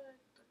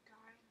the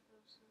guy who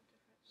goes to a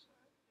different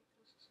side,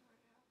 goes to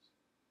somebody else.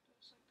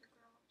 There's the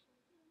girl.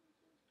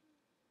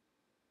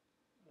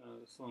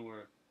 This one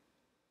where,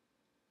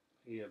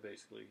 yeah,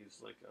 basically he's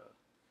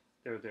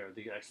they're there.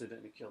 They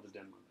accidentally killed the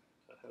den mother,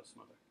 the house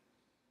mother.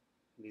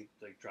 And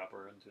they drop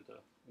her into the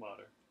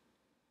water,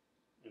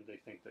 and they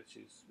think that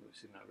she's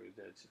not really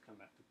dead. She's come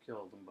back to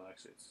kill them, but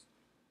actually it's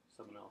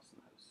someone else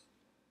in the house.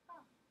 I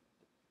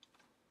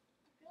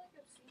feel like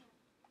I've seen it.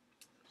 I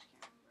just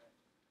can't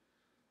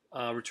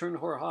remember it. Return to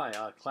Horror High,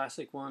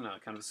 classic one,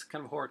 kind of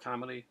a horror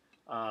comedy.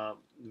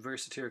 Very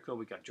satirical.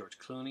 We got George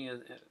Clooney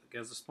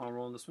as a small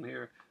role in this one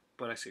here,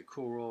 but actually a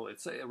cool role.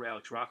 It's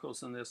Alex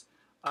Rocco's in this.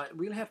 I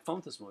really had fun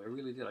with this movie. I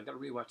really did. I got to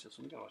rewatch this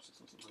one. We got to watch this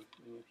one sometime.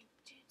 I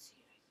did see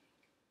it,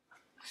 I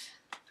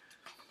think.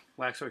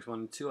 Waxworks 1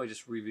 and 2, I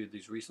just reviewed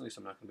these recently, so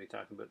I'm not going to be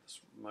talking about this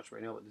much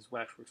right now, but these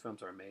Waxworks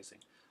films are amazing.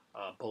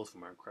 Both of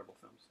them are incredible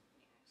films.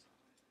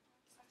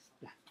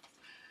 Yeah,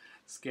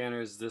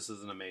 Scanners, this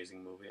is an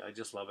amazing movie. I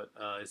just love it.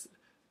 It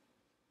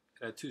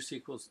had 2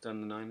 sequels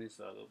done in the 90s.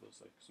 That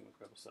was some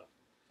incredible stuff.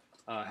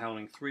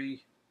 Howling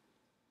 3,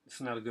 it's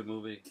not a good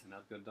movie,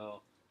 not good at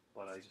all,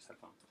 but I just had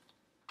fun.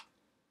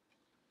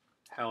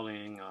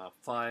 Howling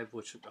 5,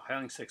 which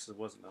Howling 6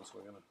 wasn't done, so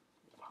we're going to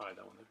hide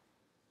that one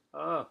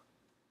there.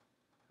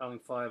 Howling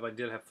 5, I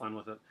did have fun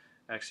with it.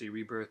 Actually,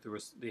 Rebirth,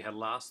 they had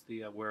lost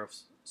the werewolf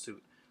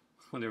suit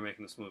when they were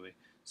making this movie.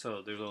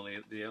 So there's only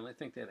I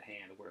think they had a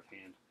hand, a werewolf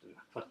hand.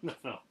 But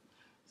no.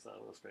 So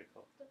it was pretty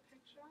cool. the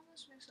picture on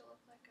this makes it look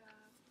like a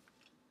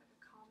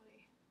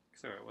comedy.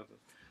 Sorry, what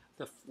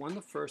one of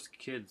the first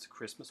kids'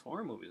 Christmas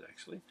horror movies,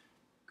 actually.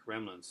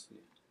 Gremlins. You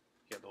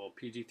got the whole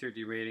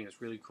PG-13 rating.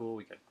 It's really cool.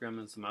 We got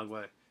Gremlins, the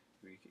Mogwai.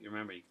 You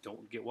remember, you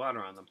don't get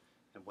water on them.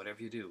 And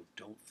whatever you do,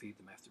 don't feed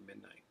them after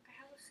midnight. I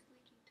have a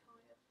squeaky toy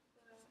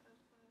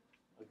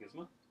of A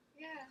gizmo?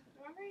 Yeah,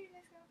 remember you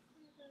guys got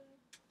the...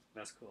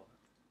 That's cool.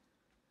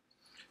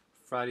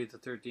 Friday the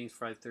 13th,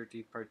 Friday the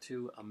 13th Part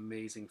 2,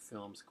 amazing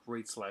films,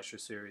 great slasher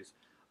series.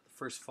 The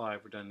first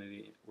 5 were done in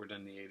the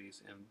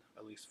 80s, and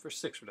at least the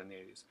first 6 were done in the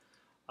 80s.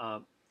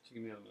 So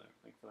give me another there.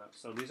 Thank you for that.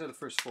 So these are the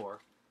first 4.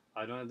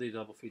 I don't have the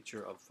double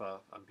feature of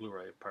on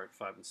Blu-ray Part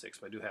 5 and 6,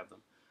 but I do have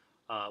them.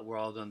 We're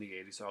all done in the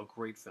 80s. They're all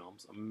great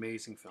films,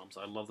 amazing films.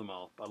 I love them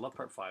all. I love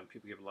Part 5.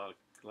 People give a lot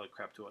of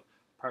crap to it.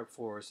 Part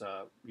 4 is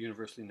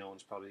universally known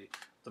as probably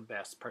the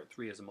best. Part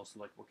 3 is the most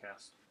likable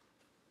cast.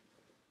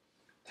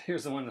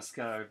 Here's the one that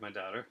scared my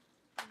daughter.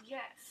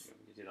 Yes.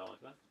 You did all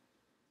like that?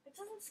 It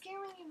doesn't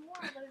scare me anymore,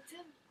 but it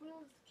did when I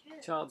was a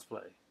kid. Child's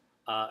Play.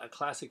 A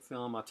classic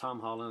film. Tom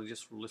Holland. I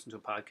just listened to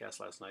a podcast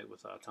last night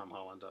with Tom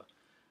Holland.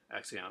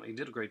 Actually, he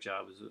did a great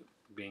job as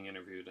being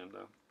interviewed, and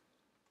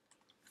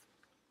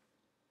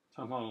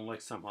Tom Holland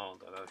likes Tom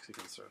Holland. That actually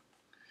comes through,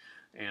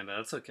 and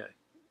that's okay.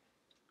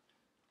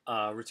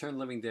 Return of the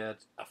Living Dead,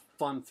 a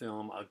fun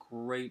film, a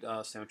great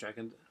soundtrack,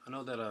 and I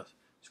know that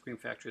Scream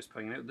Factory is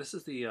putting it out. This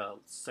is the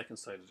second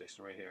sight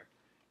edition right here.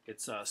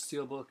 It's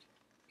Steelbook.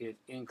 It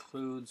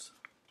includes.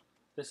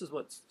 This is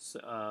what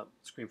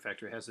Scream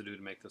Factory has to do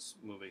to make this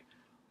movie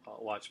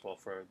watchable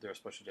for their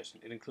special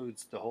edition. It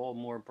includes the whole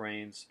More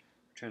Brains,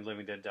 Return of the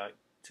Living Dead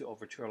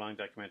over 2 hour long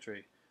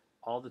documentary,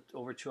 all the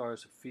over 2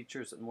 hours of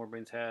features that More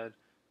Brains had,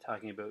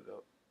 talking about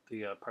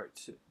the part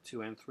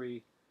 2 and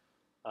 3.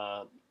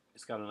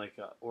 It's got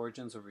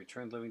origins of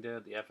Return of the Living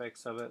Dead, the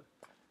FX of it,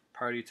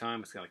 Party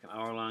Time. It's got an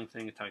hour long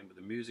thing talking about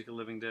the music of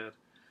Living Dead,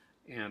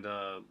 and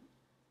a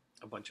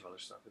bunch of other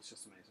stuff. It's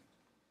just amazing.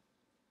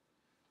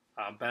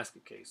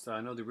 Basket Case. I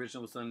know the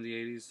original was done in the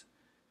 80s.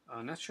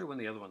 I'm not sure when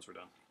the other ones were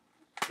done.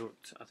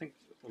 I think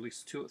at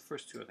least the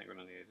first 2 I think were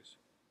done in the 80s.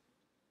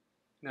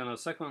 No, the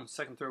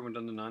second, third one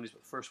done in the 90s,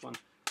 but the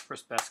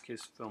first Basket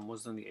Case film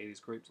was done in the 80s.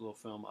 Great little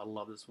film. I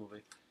love this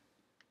movie.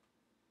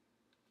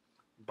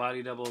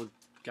 Body Double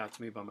got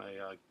to me by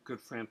my good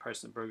friend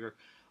Parson Berger.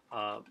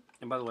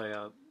 And by the way,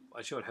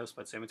 I showed House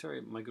by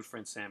Cemetery. My good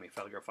friend Sammy,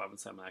 Photograph 5 and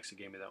 7, actually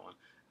gave me that one.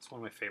 It's one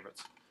of my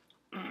favorites.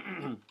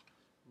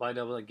 Body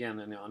Double, again,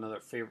 another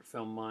favorite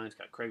film of mine. It's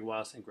got Craig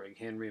Wasson, Greg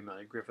Henry,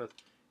 Melanie Griffith,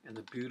 and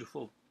the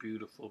beautiful,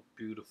 beautiful,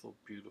 beautiful,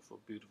 beautiful,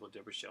 beautiful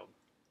Deborah Sheldon.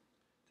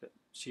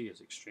 She is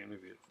extremely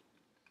beautiful.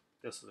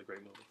 This is a great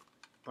movie.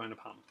 Brian De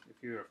Palma.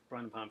 If you're a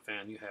Brian De Palma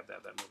fan, you have to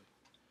have that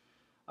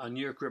movie.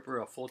 New York Ripper,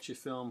 a Fulci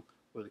film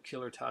where the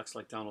killer talks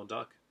like Donald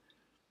Duck.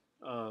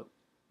 No,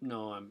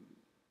 I'm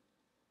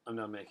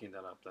not making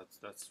that up.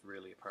 That's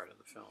really a part of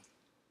the film.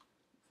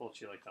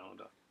 Fulci like Donald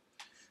Duck.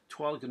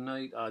 To All Good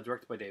Night,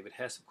 directed by David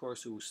Hess, of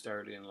course, who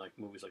starred in like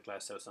movies like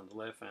Last House on the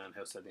Left and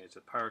House at the Edge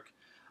of the Park.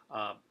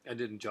 I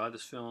did enjoy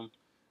this film.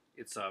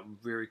 It's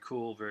very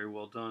cool, very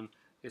well done.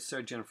 It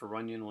starred Jennifer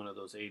Runyon, one of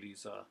those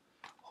 '80s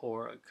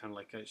horror, kind of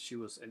like she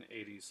was an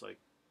 '80s like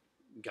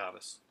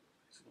goddess.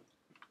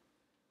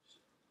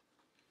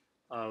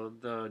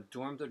 The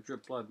Dorm That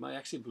Drip Blood, my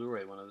actually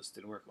Blu-ray one of this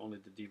didn't work. Only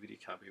the DVD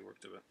copy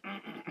worked of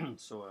it.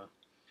 So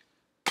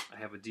I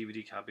have a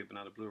DVD copy, but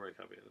not a Blu-ray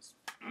copy of this.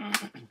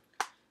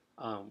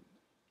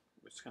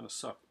 Which kind of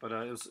sucked, but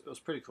it was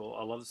pretty cool.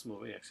 I love this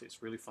movie. Actually,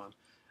 it's really fun,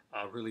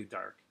 really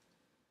dark.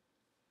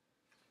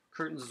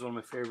 Curtains is one of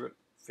my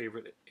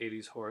favorite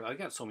 '80s horror. I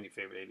got so many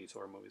favorite '80s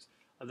horror movies.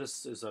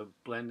 This is a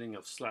blending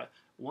of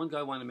One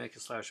guy wanted to make a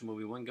slasher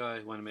movie. One guy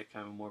wanted to make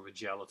kind of more of a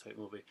giallo type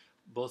movie.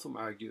 Both of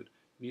them argued.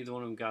 Neither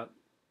one of them got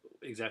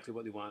exactly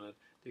what they wanted.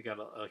 They got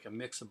like a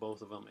mix of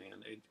both of them,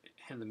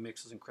 and the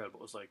mix is incredible.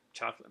 It was like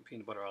chocolate and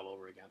peanut butter all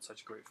over again.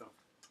 Such a great film.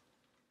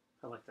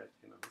 I like that.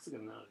 It's a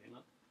good analogy.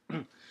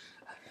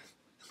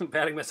 I'm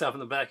patting myself in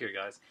the back here,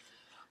 guys.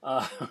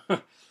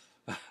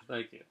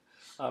 Thank you.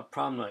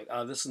 Prom Night.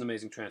 This is an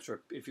amazing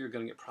transfer. If you're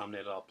going to get Prom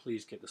Night at all,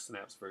 please get the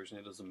Synapse version.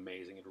 It is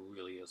amazing. It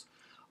really is.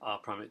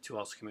 Prom Night 2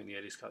 also came out in the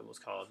 80s. It was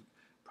called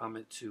Prom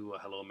Night 2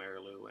 Hello, Mary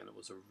Lou, and it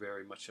was a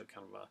very much a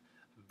kind of a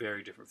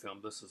very different film.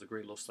 This is a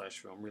great little slash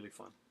film. Really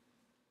fun.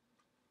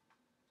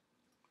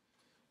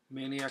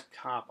 Maniac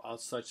Cop.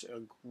 Such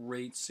a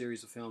great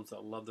series of films. I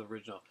love the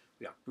original.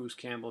 We got Bruce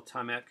Campbell,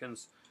 Tom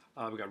Atkins.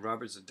 We got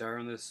Robert Z'Dar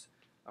in this.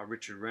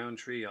 Richard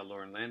Roundtree,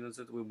 Lauren Landon's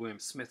in it. William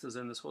Smith is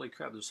in this. Holy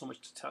crap, there's so much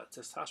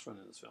testosterone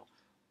in this film.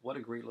 What a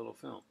great little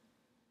film.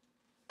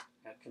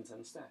 Atkins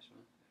and the stash,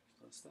 man.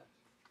 Atkins and the stash.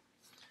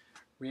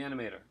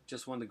 Reanimator,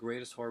 just one of the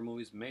greatest horror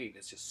movies made.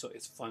 It's just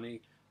it's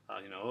funny.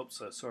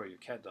 Oops, sorry, your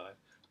cat died.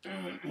 Yeah,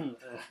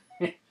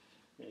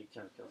 you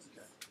kind of kills the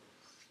cat.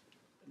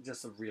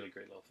 Just a really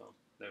great little film.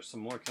 There's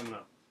some more coming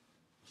up.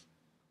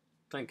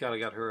 Thank God I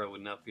got her. I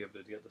would not be able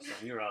to get this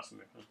on. You're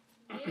awesome,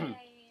 man.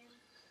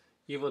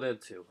 Evil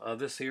Dead 2.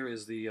 This here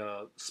is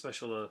the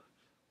special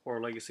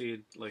Horror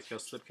Legacy, like a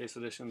slipcase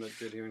edition that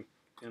did here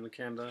in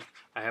Canada.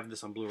 I have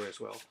this on Blu-ray as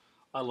well.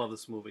 I love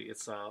this movie.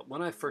 It's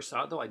when I first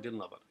saw it, though, I didn't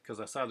love it because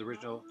I saw the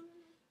original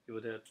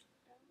Evil Dead,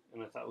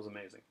 and I thought it was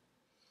amazing.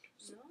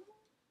 So,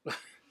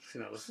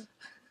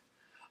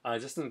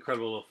 just an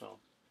incredible little film.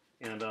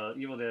 And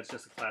Evil Dead is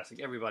just a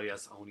classic. Everybody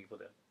has their own Evil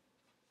Dead,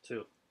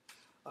 too.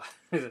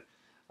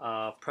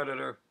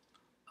 Predator,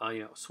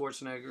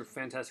 Schwarzenegger,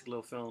 fantastic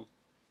little film.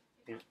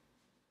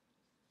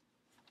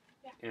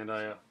 And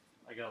I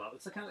gotta love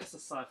it. It's a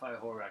sci-fi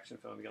horror action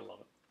film. You gotta love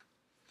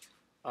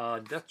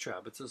it. Death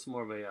Trap. It's just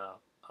more of a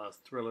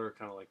thriller,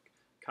 kind of like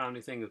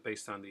comedy thing. It's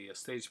based on the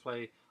stage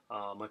play.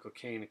 Michael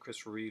Caine and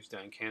Christopher Reeves,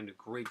 Dan Can do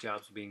great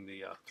jobs of being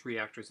the three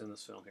actors in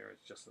this film here.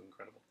 It's just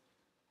incredible.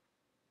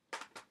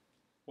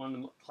 One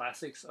of the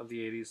classics of the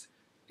 80s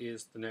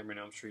is the Nightmare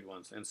on Elm Street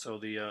ones. And so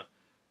the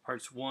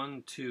parts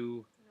 1,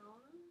 2,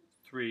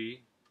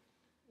 3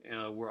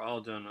 were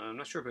all done. I'm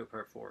not sure about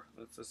part 4.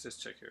 Let's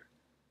just check here.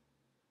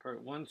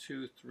 Part 1,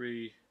 2,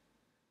 3,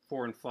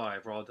 4, and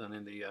 5 were all done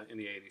in the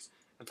 80s.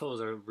 And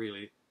those are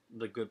really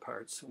the good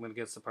parts. When it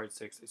gets to part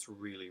 6, it's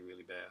really,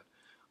 really bad.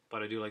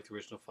 But I do like the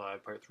original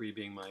 5. Part 3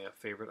 being my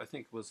favorite. I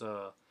think it was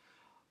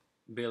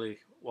Bailey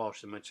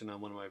Walsh that mentioned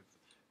on one of my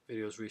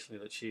videos recently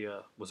that she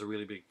was a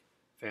really big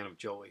fan of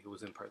Joey, who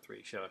was in part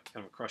 3. She had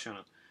kind of a crush on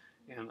him.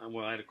 And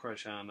I had a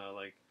crush on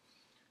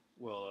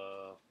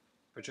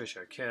Patricia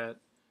Arquette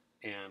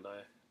and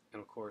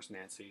of course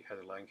Nancy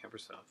Heather Langenkamp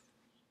herself.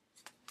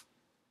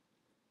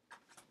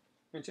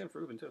 And Jennifer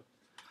Rubin, too.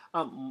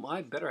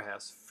 My better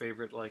half's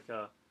favorite, one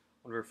of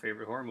her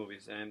favorite horror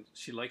movies, and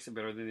she likes it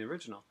better than the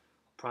original.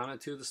 Piranha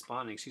 2, The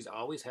Spawning. She's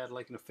always had,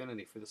 an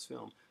affinity for this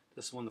film.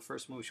 This is one of the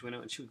first movies she went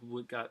out, and she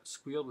got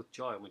squealed with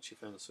joy when she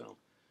found this film.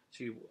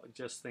 She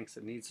just thinks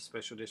it needs a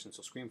special edition.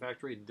 So Scream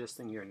Factory, this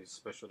thing here needs a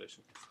special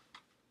edition.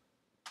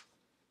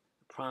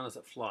 Piranhas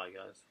That Fly,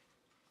 guys.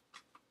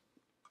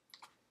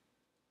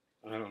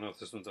 I don't know if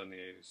this one's on the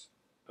 80s.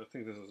 I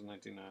think this was the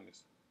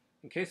 1990s.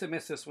 In case I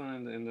missed this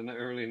one in the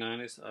early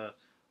 90s,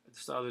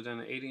 it's either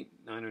done in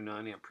 89 or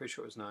 90. I'm pretty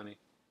sure it was 90.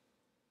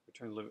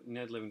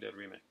 Ned Living Dead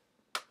remake.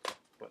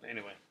 But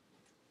anyway.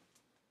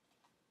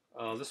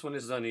 This one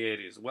is done in the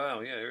 80s. Wow,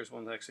 yeah, here's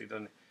one that's actually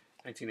done in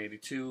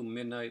 1982.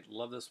 Midnight.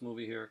 Love this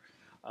movie here.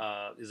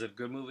 Is it a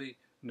good movie?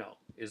 No.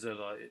 Is it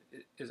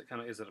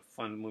a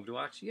fun movie to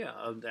watch? Yeah.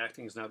 The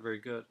acting is not very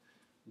good.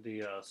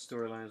 The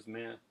storyline is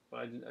meh,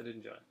 but I did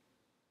enjoy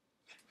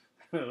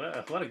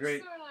it. What a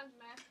great...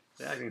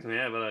 The acting's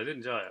mad, but I did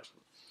enjoy it.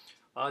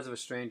 Eyes of a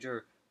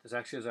Stranger. This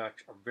actually is a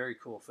very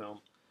cool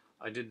film.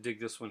 I did dig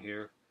this one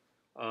here.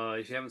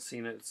 If you haven't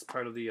seen it, it's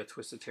part of the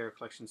Twisted Terror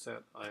collection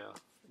set. I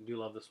do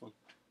love this one.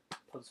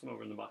 Put this one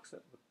over in the box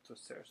set with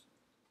Twisted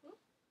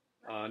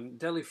Terrors.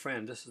 Deadly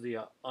Friend. This is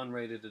the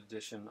unrated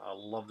edition. I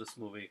love this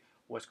movie.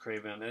 Wes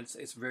Craven. And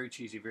it's very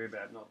cheesy, very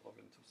bad. Not over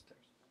in Twisted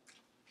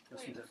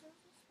Terrors.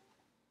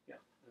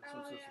 That's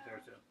some Oh, Twisted yeah.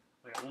 Hair too.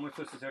 I got one more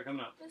Twisted Hair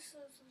coming up. This is the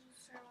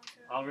one too.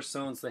 Oliver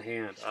Stone's The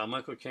Hand.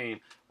 Michael Caine.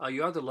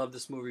 You either love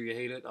this movie or you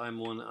hate it.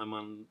 I'm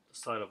on the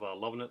side of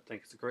loving it. I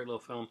think it's a great little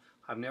film.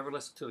 I've never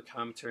listened to the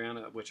commentary on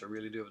it, which I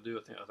really do.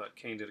 I thought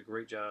Caine did a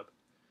great job,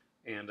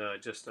 and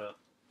just an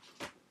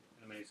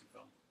amazing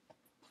film.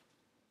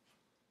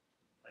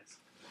 Thanks.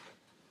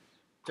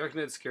 Dark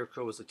Knight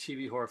Scarecrow was a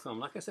TV horror film.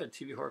 Like I said,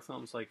 TV horror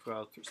films, like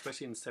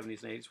especially in the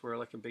 70s and 80s, were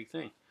like a big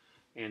thing,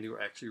 and they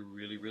were actually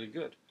really, really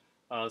good.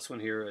 This one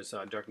here is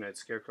Dark Knight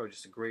Scarecrow,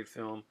 just a great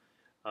film.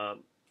 I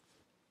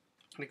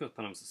think it was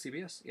put on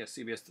CBS. Yeah,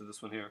 CBS did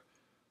this one here.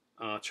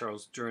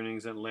 Charles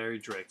Jennings and Larry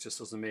Drake, just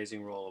this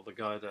amazing role of the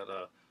guy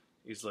that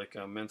he's like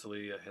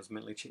he's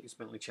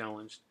mentally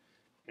challenged,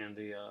 and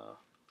he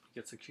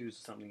gets accused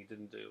of something he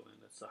didn't do, and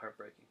it's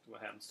heartbreaking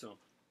what happens to him.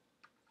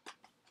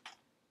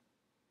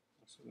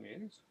 That's in the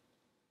 80s.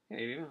 Yeah,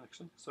 81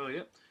 actually. So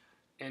yeah,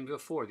 Amityville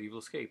 4, The Evil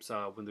Escapes.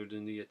 When they're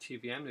doing the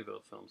TV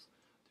Amityville films,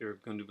 they're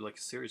going to do like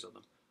a series of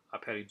them.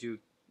 Patty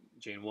Duke,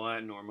 Jane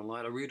Wyatt, Norman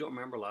Light. I really don't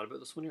remember a lot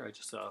about this one here. I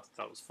just thought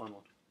it was a fun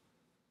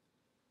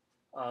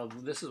one.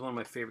 This is one of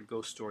my favorite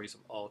ghost stories of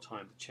all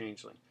time, The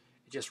Changeling.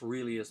 It just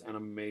really is an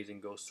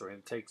amazing ghost story,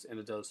 and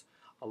it does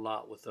a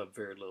lot with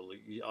very little.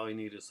 All you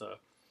need is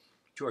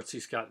George C.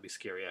 Scott to be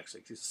scary.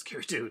 Actually, he's a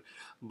scary dude.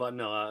 But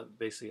no,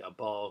 basically a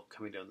ball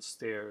coming down the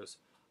stairs,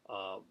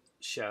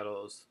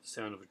 shadows, the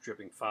sound of a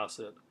dripping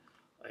faucet,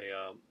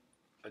 a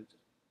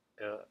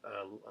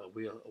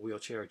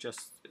wheelchair.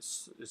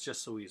 It's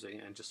just so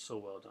easy and just so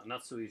well done.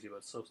 Not so easy,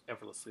 but so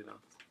effortlessly done.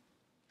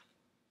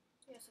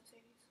 Yes, it's 80s.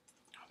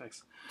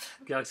 Thanks.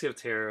 Galaxy of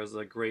Terror is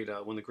a great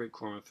one of the great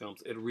Corman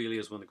films. It really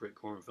is one of the great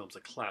Corman films.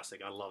 A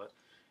classic. I love it,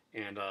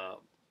 and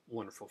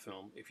wonderful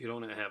film. If you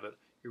don't have it,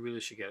 you really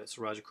should get it. It's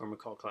a Roger Corman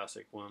cult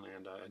classic one,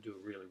 and I do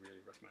really,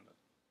 really recommend it.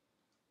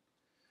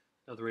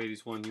 Another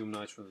 80s one,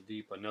 Humanoids from the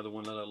Deep. Another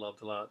one that I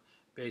loved a lot.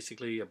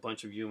 Basically, a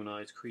bunch of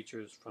humanized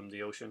creatures from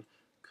the ocean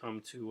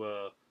come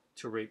to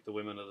rape the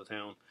women of the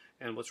town.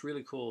 And what's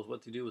really cool is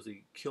what they do is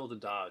they kill the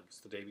dogs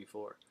the day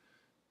before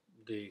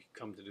they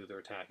come to do their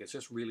attack. It's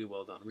just really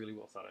well done, really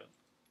well thought out.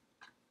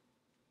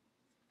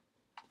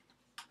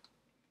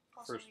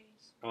 Also First,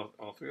 80s.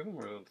 all three of them,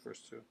 or the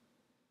first two?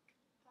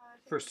 I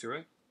think- First two,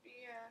 right? Yeah.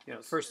 Yeah,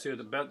 the first two,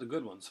 the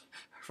good ones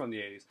from the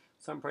 80s.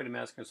 Some Pride and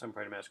Massacre and some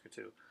Pride and Massacre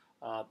 2.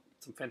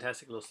 Some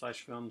fantastic little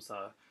slash films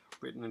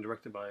written and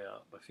directed by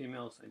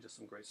females, and just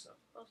some great stuff.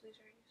 Both of these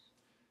are 80s.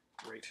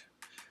 Great.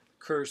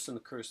 Curse and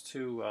The Curse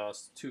 2,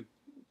 two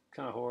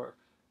kind of horror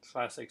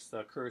classics.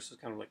 The Curse is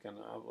kind of like a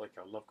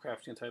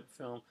Lovecraftian type of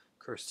film.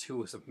 Curse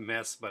 2 is a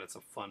mess, but it's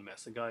a fun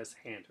mess. The guy's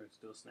hand turns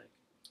into a snake.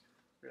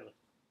 Really.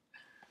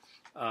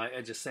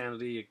 Edge of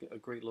Sanity, a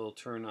great little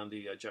turn on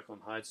the Jekyll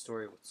and Hyde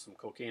story with some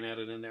cocaine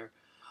added in there.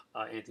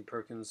 Anthony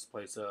Perkins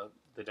plays the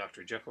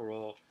Dr. Jekyll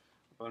role.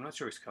 But I'm not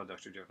sure he's called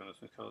Dr. Jekyll.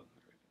 It's called,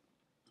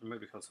 it might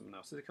be called something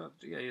else. Is he called?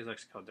 Yeah, he's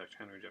actually called Dr.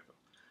 Henry Jekyll.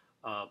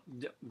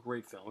 Yeah,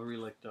 great film. I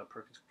really liked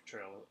Perkins'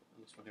 portrayal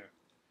in this one here.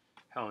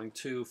 Howling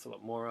 2,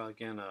 Philip Mora.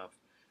 Again, a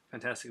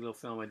fantastic little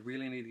film. I'd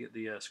really need to get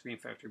the Scream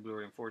Factory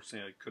Blu-ray.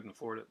 Unfortunately, I couldn't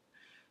afford it.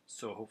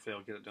 So hopefully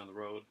I'll get it down the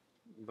road.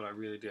 But I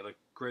really did. A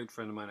great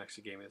friend of mine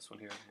actually gave me this one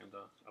here. And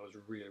I was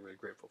really, really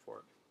grateful for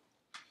it.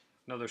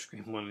 Another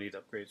Scream one I need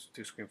upgrades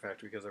to Scream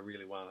Factory because I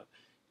really want it.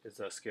 Is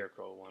a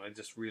Scarecrow one. I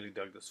just really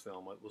dug this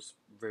film. It was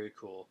very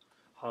cool.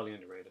 Highly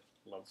underrated.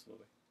 Love this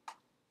movie.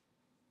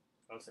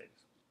 I'll say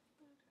this.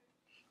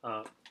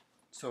 Okay.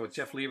 So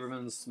Jeff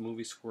Lieberman's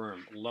movie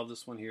Squirm. Love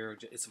this one here.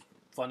 It's a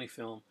funny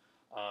film.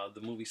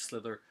 The movie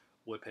Slither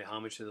would pay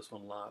homage to this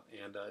one a lot,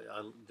 and I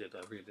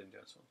really did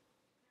enjoy this one.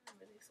 I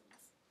remember these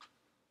ones.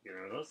 You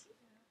remember those?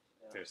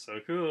 Yeah. They're so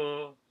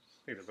cool.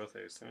 I think they're both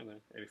 80s, aren't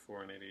they?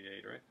 84 and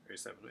 88, right?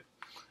 87,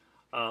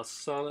 right?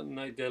 Silent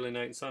Night, Deadly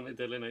Night, and Silent Night,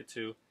 Deadly Night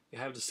 2. You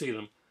have to see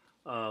them.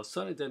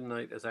 Silent Deadly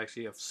Night is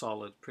actually a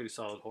pretty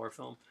solid horror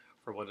film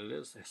for what it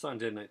is.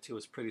 Silent Deadly Night 2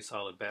 is a pretty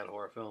solid bad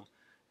horror film.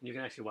 And you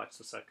can actually watch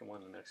the second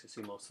one and actually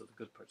see most of the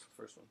good parts of the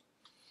first one.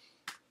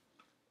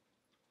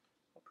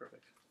 Oh,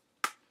 perfect.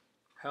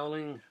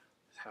 Halloween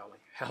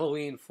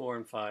 4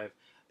 and 5.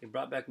 They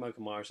brought back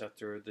Michael Myers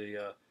after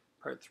the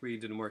part 3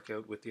 didn't work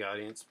out with the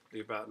audience.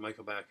 They brought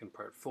Michael back in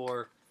part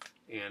 4.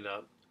 And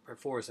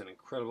part 4 is an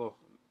incredible,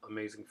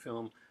 amazing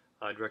film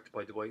directed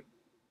by Dwight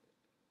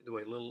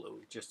Little,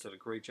 who just did a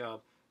great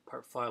job.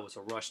 Part 5 was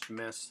a rushed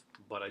mess,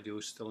 but I do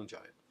still enjoy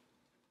it.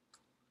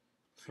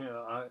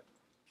 Yeah,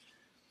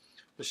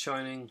 The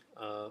Shining,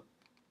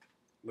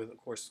 with of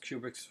course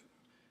Kubrick's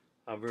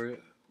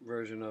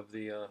version of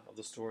the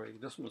story.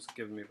 This one was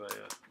given me by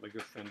my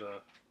good friend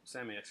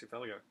Sammy, actually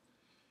Felligar.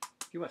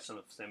 You watch some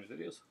of Sammy's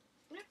videos.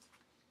 Yeah.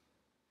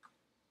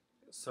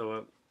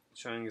 So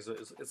Shining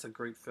it's a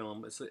great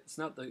film. It's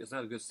not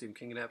a good Stephen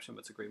King adaptation,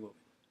 but it's a great movie.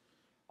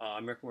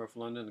 American Werewolf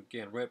London,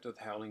 again, right up with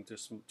Howling.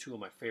 Just two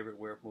of my favorite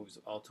werewolf movies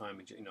of all time.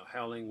 You know,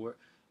 Howling,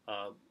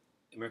 American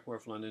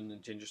Werewolf London,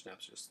 and Ginger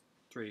Snaps. Just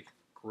three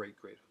great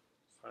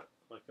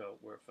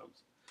werewolf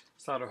films.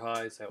 Slaughter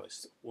Highs, that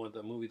was one of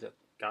the movies that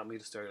got me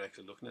to start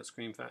actually looking at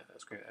Scream at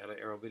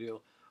Arrow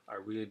Video. I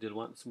really did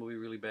want this movie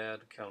really bad.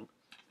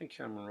 I think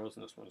Cameron Monroe's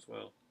in this one as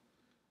well.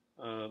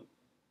 Uh,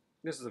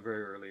 this is a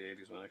very early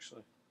 '80s one,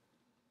 actually.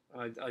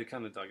 I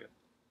kind of dug it.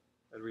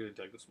 I really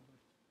dug this movie.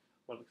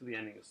 Well, the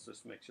ending is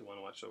just makes you want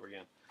to watch it over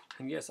again.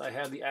 And yes, I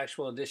have the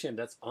actual edition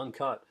that's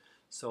uncut.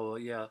 So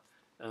yeah,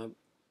 um,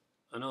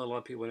 I know a lot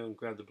of people went and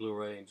grabbed the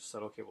Blu-ray and just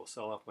said, okay, we'll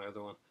sell off my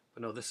other one.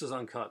 But no, this is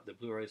uncut. The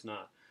Blu-ray's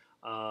not.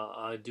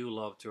 I do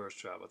love Tourist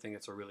Trap. I think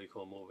it's a really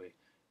cool movie.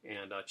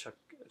 And Chuck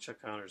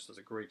Connors does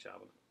a great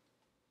job in it.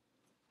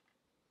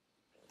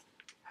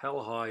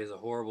 Hell High is a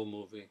horrible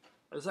movie.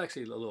 It's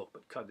actually a little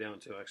bit cut down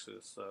too. Actually,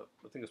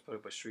 I think it's put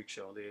up by Streak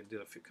Show. They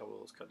did couple of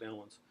those cut down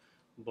ones,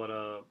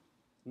 but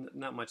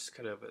not much is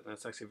cut out of it. And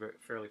it's actually a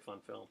fairly fun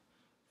film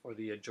for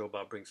the Joe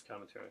Bob Briggs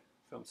commentary.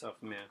 Film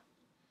itself, man.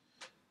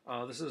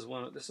 This is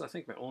I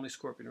think my only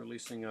Scorpion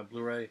releasing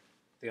Blu-ray.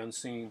 The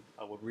Unseen.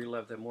 I would really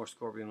love that more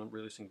Scorpion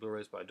releasing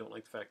Blu-rays, but I don't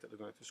like the fact that they're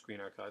going through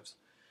Screen Archives,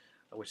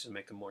 which is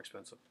make them more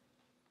expensive.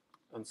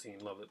 Unseen,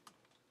 love it.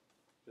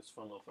 Just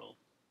fun little film.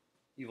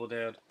 Evil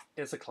Dead.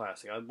 It's a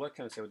classic. What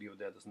can I say about Evil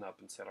Dead that's not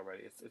been said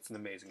already? It's an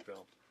amazing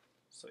film.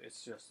 So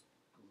it's just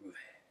groovy.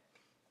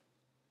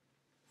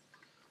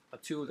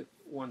 Two of the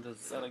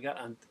ones that I got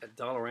at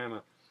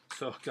Dollarama.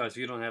 So guys, if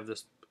you don't have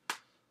this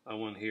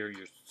one here,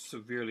 you're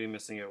severely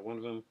missing out. One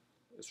of them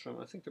is from,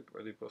 I think they're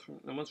both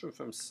from, no, one's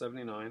from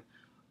 79,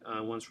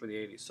 one's from the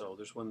 80s. So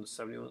there's one, the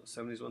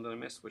 70s one that I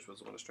missed, which was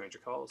the one of Stranger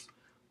Calls.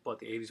 But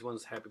the 80s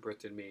one's Happy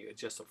Birthday to Me.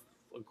 It's just a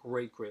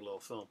great, great little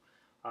film.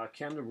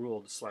 Camden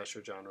ruled the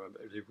slasher genre.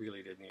 They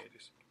really did in the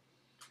 80s.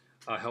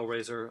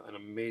 Hellraiser, an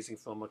amazing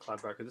film by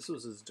Clive Barker. This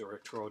was his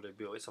directorial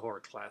debut. It's a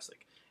horror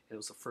classic. And it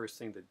was the first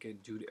thing that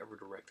dude ever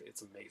directed.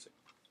 It's amazing.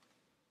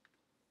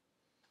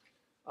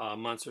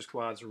 Monster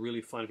Squad's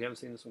really fun. If you haven't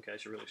seen this one,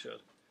 guys, you really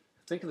should.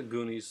 Think of the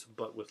Goonies,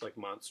 but with like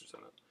monsters in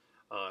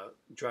it.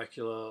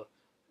 Dracula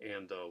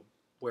and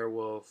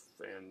Werewolf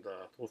and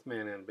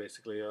Wolfman and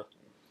basically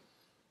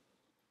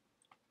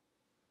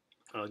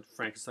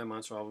Frankenstein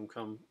monster. All of them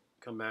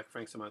come back.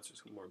 Frankenstein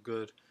monster's more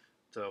good.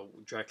 The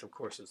Dracula, of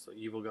course, is the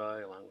evil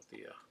guy, along with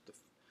the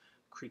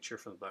creature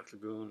from the Black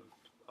Lagoon.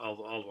 All of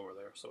them are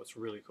there, so it's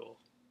really cool.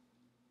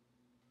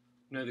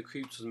 Night of the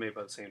Creeps was made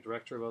by the same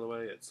director, by the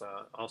way. It's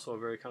also a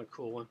very kind of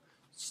cool one.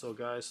 So,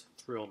 guys,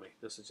 thrill me.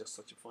 This is just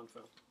such a fun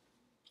film.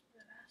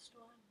 The last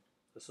one.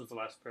 This was the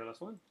last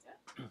one?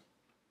 Yeah.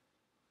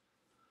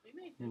 We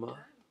made good time.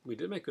 We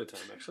did make good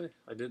time, actually.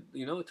 I did.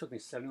 You know, it took me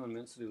 71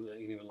 minutes to do an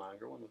even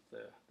longer one with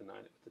the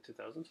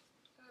 2000s.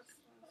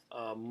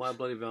 My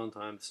Bloody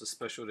Valentine. This is a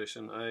special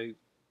edition. I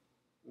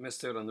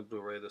missed out on the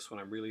Blu-ray. This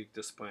one, I'm really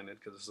disappointed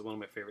because this is one of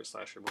my favorite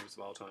slasher movies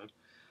of all time.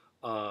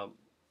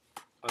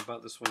 I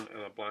bought this one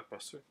at a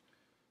Blockbuster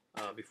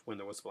when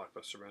there was a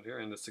Blockbuster around here,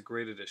 and it's a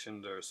great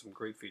edition. There are some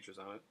great features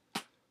on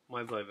it.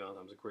 My Bloody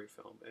Valentine is a great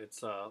film.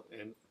 It's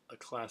and a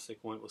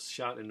classic one. It was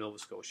shot in Nova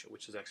Scotia,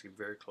 which is actually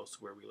very close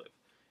to where we live.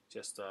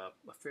 Just a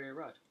ferry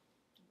ride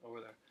over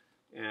there.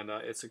 And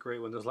it's a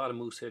great one. There's a lot of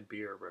Moosehead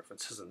beer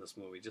references in this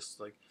movie. Just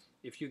like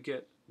if you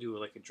do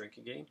like a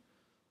drinking game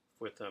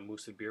with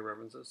Moosehead beer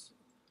references,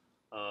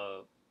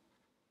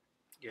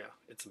 yeah,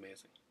 it's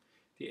amazing.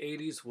 The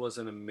 80s was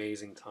an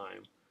amazing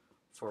time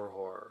for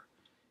horror.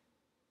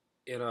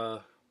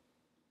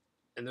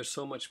 And there's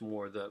so much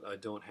more that I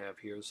don't have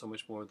here. There's so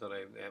much more that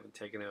I haven't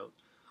taken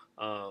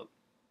out.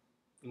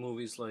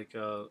 Movies like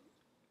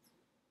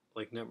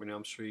Nightmare on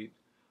Elm Street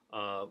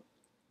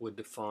would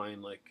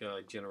define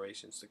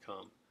generations to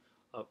come.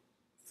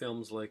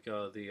 Films like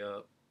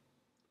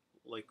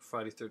like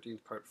Friday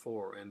 13th Part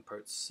 4 and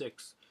Part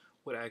 6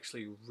 would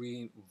actually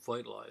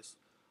revitalize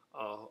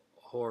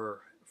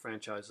horror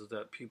franchises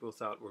that people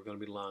thought were going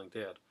to be long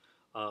dead.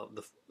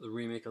 The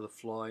remake of The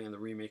Fly and the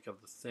remake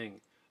of The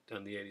Thing done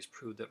in the 80s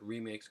proved that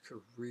remakes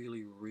could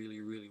really,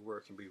 really, really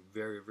work and be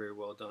very, very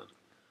well done.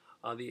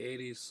 The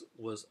 80s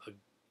was a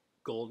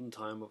golden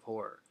time of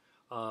horror.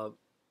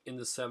 In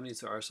the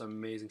 70s, there are some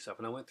amazing stuff.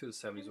 And I went through the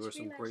 70s. There were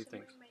some great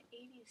things. My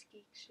 80s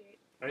geek shit.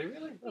 Are you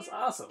really? That's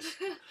awesome.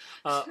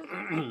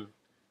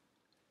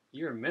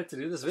 You're meant to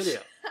do this video.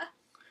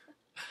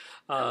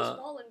 I was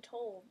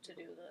voluntold to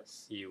do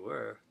this. You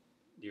were.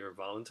 You were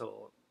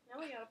voluntold. Now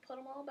we gotta put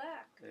them all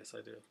back. Yes,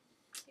 I do.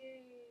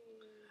 Yay.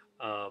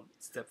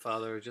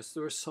 Stepfather.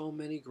 There were so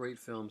many great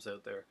films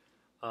out there.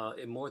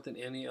 In more than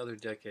any other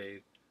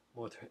decade,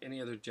 more than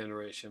any other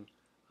generation.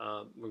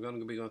 We're going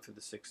to be going through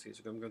the 60s.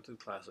 We're going to be going through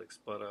the classics,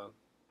 but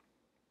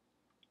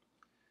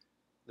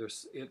there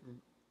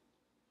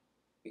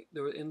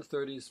were in the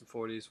 30s and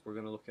 40s. We're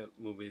going to look at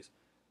movies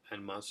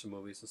and monster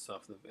movies and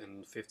stuff.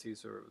 In the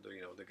 50s, or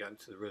they got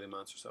into the really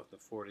monster stuff. In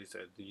the 40s, they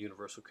had the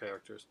Universal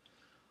characters.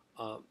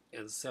 And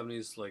the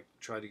 70s,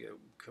 tried to get.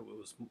 It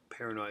was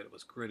paranoid. It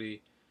was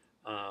gritty.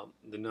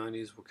 The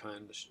 90s were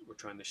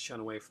trying to shun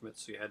away from it,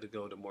 so you had to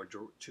go to more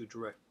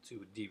direct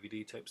to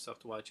DVD type stuff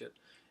to watch it.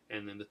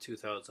 And then the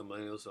 2000s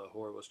millennials,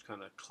 horror was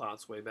kind of clout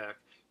its way back,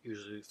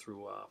 usually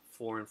through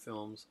foreign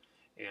films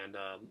and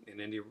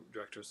indie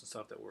directors and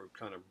stuff that were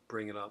kind of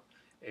bringing it up.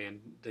 And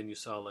then you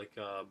saw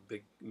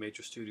big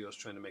major studios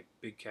trying to make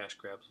big cash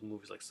grabs with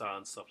movies like Saw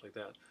and stuff like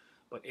that.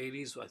 But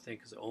 80s, I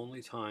think, is the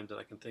only time that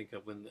I can think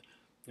of when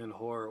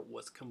horror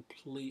was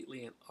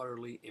completely and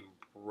utterly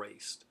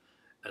embraced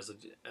as a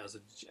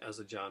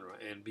genre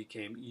and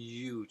became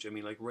huge. I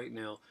mean, like right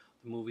now,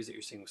 the movies that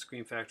you're seeing with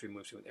Scream Factory,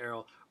 movies with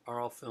Arrow, are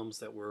all films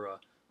that were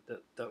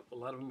that a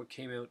lot of them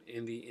came out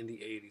in the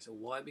 80s.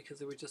 And why? Because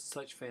they were just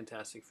such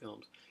fantastic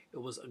films.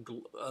 It was it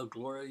was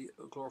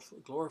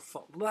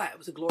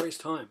a glorious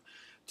time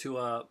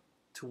to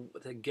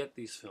get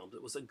these films.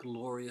 It was a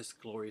glorious,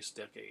 glorious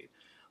decade.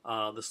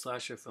 The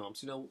slasher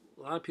films. You know,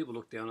 a lot of people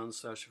look down on the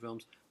slasher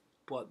films,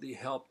 but they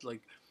helped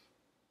like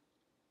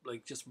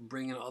just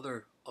bring in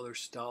other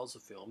styles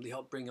of film. They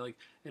helped bring like,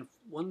 and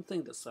one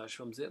thing that slasher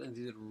films did, and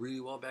they did really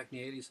well back in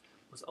the 80s,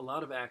 was a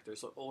lot of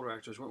actors, like older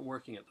actors, weren't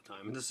working at the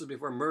time. And this is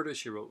before Murder,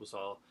 She Wrote was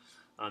all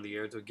on the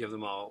air to give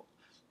them all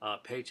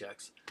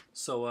paychecks.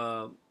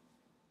 So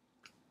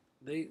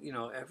they, you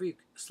know, every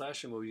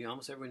slasher movie,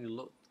 almost everyone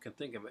you can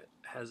think of it,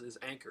 is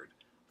anchored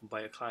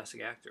by a classic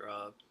actor.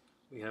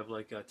 We have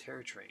like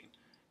Terror Train,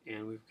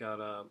 and we've got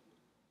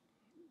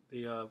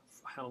the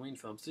Halloween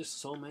films. There's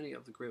so many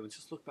of the great ones.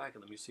 Just look back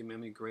at them. You see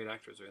many great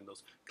actors are in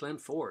those. Glenn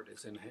Ford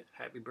is in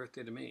Happy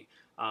Birthday to Me.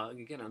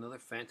 Again, another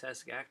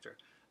fantastic actor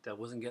that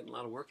wasn't getting a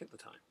lot of work at the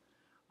time.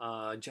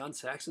 John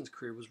Saxon's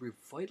career was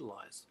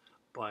revitalized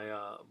by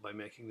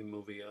making the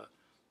movie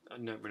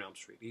Nightmare on Elm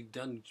Street. He'd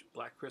done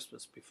Black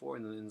Christmas before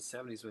in the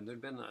 70s when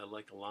there'd been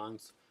like a long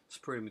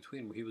spurt in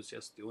between where he was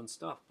just doing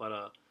stuff.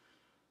 But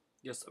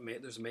there's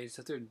amazing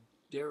stuff there.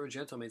 Dario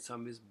Argento made some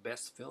of his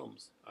best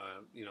films,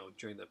 you know,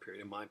 during that period,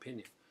 in my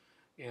opinion.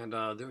 And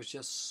there was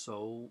just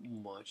so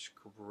much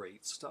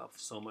great stuff.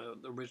 So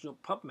the original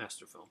Puppet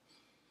Master film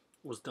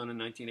was done in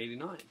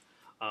 1989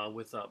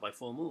 by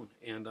Full Moon,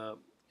 and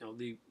you know,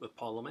 with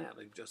Paul Le Mat,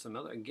 like just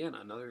another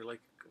like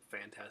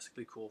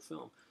fantastically cool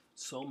film.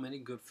 So many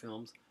good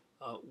films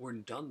were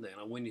done then.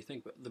 And when you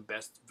think about the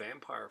best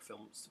vampire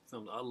films,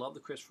 I love the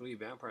Christopher Lee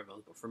vampire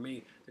films, but for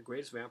me, the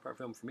greatest vampire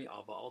film for me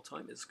of all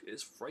time is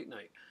Fright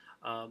Night.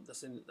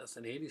 That's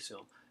an 80s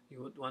film.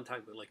 You want to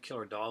talk about like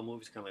killer doll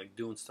movies, kind of like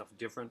doing stuff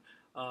different.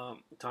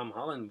 Tom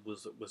Holland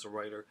was a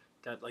writer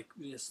that like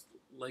just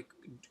like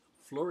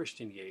flourished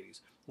in the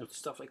 80s. You know,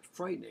 stuff like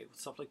Fright Night,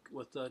 stuff like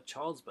with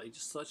Child's Play,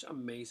 just such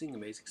amazing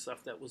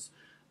stuff that was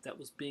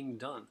being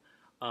done.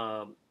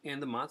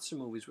 And the monster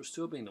movies were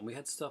still being done. We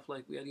had stuff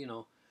like we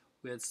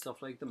had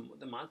stuff like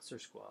the Monster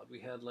Squad.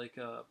 We had like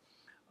a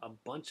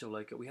bunch of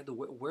like we had the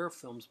were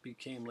films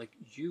became like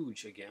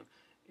huge again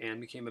and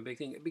became a big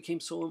thing. It became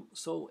so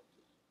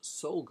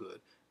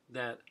good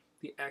that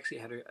they actually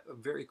had a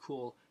very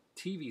cool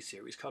TV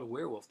series called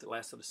Werewolf that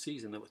lasted a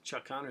season with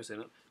Chuck Connors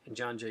in it and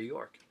John J.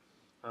 York,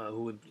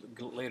 who would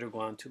later go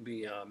on to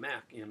be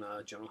Mac in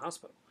General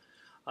Hospital.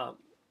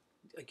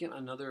 Again,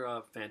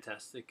 another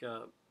fantastic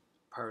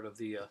part of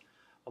the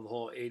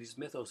whole '80s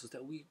mythos is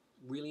that we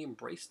really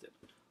embraced it.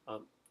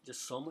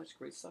 Just so much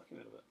great stuff came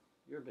out of it.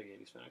 You're a big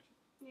 '80s fan, actually.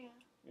 Yeah.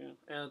 Yeah,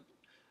 and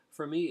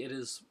for me, it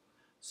is.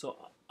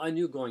 So I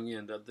knew going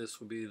in that this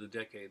would be the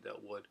decade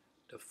that would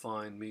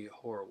define me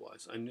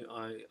horror-wise. I knew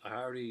I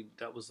already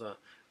that was a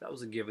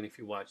given if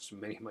you watched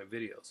many of my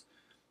videos.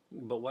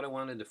 But what I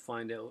wanted to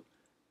find out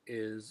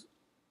is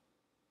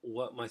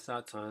what my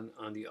thoughts on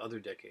the other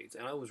decades,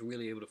 and I was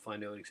really able to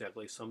find out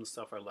exactly some of the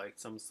stuff I liked,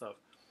 some of the stuff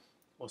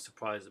I was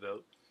surprised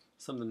about,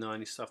 some of the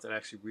 '90s stuff that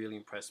actually really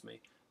impressed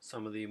me,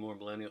 some of the more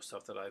millennial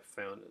stuff that I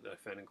found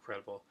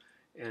incredible.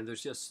 And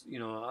there's just, you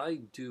know, I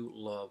do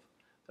love.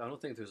 I don't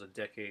think there's a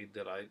decade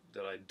that I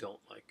don't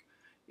like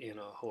in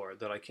horror,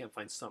 that I can't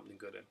find something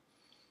good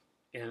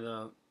in.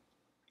 And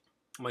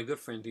my good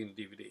friend Dina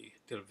DVD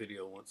did a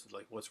video once,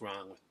 like what's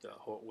wrong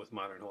with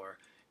modern horror,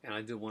 and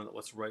I did one that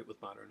what's right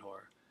with modern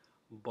horror.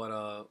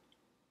 But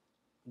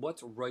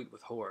what's right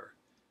with horror,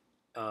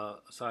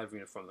 aside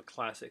from the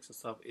classics and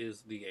stuff,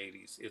 is the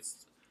 '80s.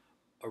 It's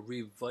a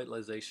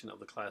revitalization of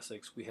the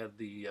classics. We had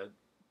the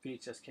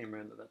VHS came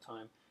around at that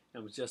time,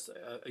 and it was just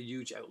a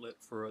huge outlet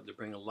to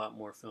bring a lot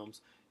more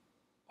films.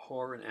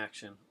 Horror and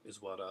action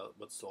is what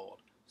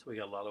sold. So we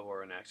got a lot of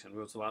horror and action.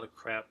 There was a lot of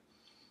crap,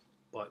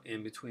 but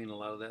in between a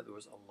lot of that, there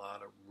was a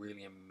lot of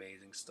really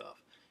amazing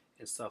stuff,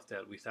 and stuff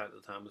that we thought at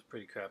the time was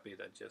pretty crappy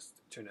that just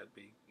turned out to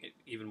be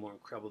even more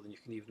incredible than you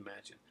can even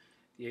imagine.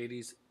 The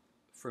 '80s,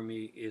 for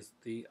me, is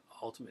the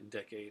ultimate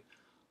decade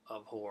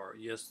of horror.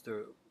 Yes,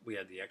 we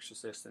had The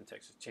Exorcist and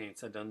Texas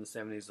Chainsaw done in the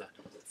 '70s. The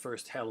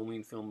first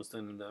Halloween film was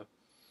done in the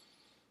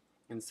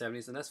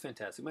 '70s, and that's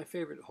fantastic. My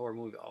favorite horror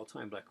movie of all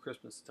time, Black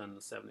Christmas, is done in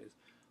the '70s.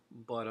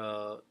 But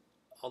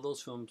all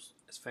those films,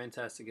 as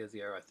fantastic as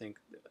they are, I think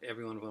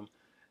every one of them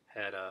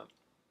had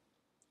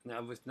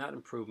now with not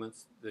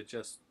improvements. They're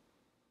just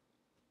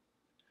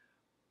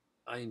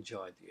I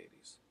enjoyed the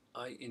 '80s.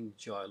 I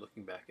enjoy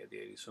looking back at the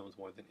 '80s films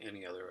more than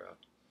any other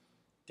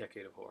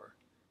decade of horror.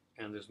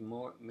 And there's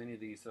many of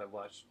these that I've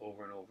watched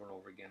over and over and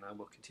over again. I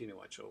will continue to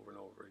watch over and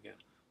over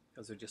again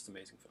because they're just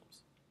amazing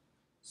films.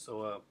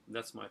 So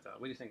that's my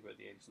thought. What do you think about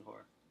the '80s and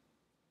horror?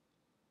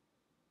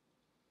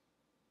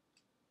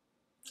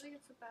 I think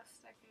it's the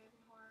best decade in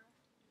horror.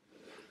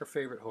 Her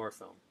favorite horror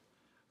film.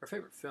 our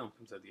favorite film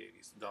comes out of the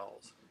 80s,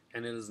 Dolls,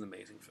 and it is an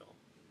amazing film.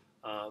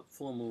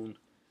 Full Moon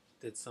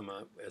did some,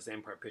 as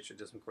Empire Picture,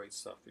 did some great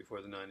stuff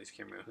before the 90s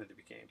came around and it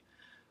became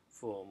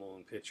Full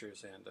Moon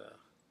Pictures, and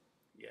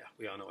yeah,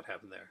 we all know what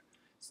happened there.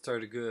 It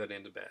started good,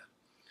 ended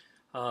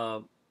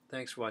bad.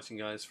 Thanks for watching,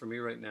 guys. For me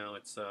right now,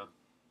 it's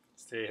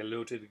say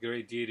hello to the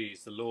great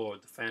deities, the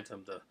Lord, the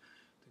Phantom, the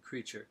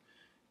creature.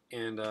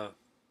 And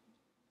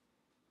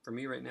for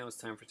me right now, it's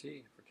time for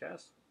tea. For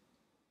Cass,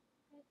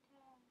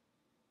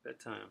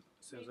 bedtime.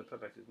 As soon as I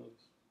put back these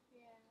movies.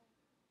 Yeah.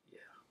 Yeah.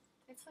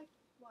 It's like,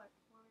 what,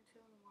 1 or 2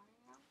 in the morning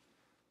now?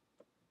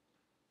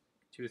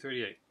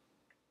 2:38.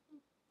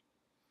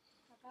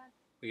 Not bad.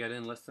 We got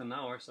in less than an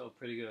hour, so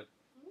pretty good.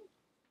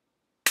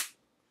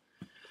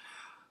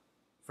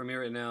 For me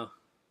right now,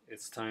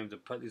 it's time to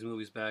put these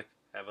movies back,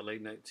 have a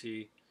late night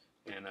tea,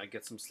 and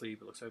get some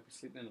sleep. It looks like we'll be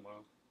sleeping in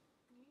tomorrow.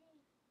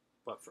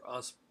 But for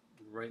us,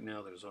 right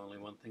now, there's only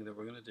one thing that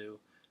we're gonna do.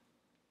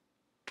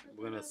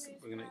 We're gonna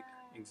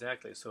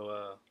exactly.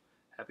 So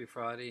happy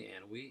Friday,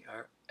 and we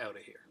are out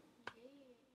of here.